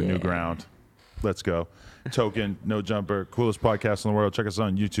 Covering new ground. Let's go. Token, No Jumper, coolest podcast in the world. Check us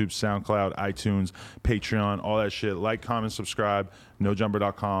on YouTube, SoundCloud, iTunes, Patreon, all that shit. Like, comment, subscribe.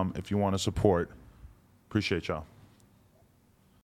 NoJumper.com if you want to support. Appreciate y'all.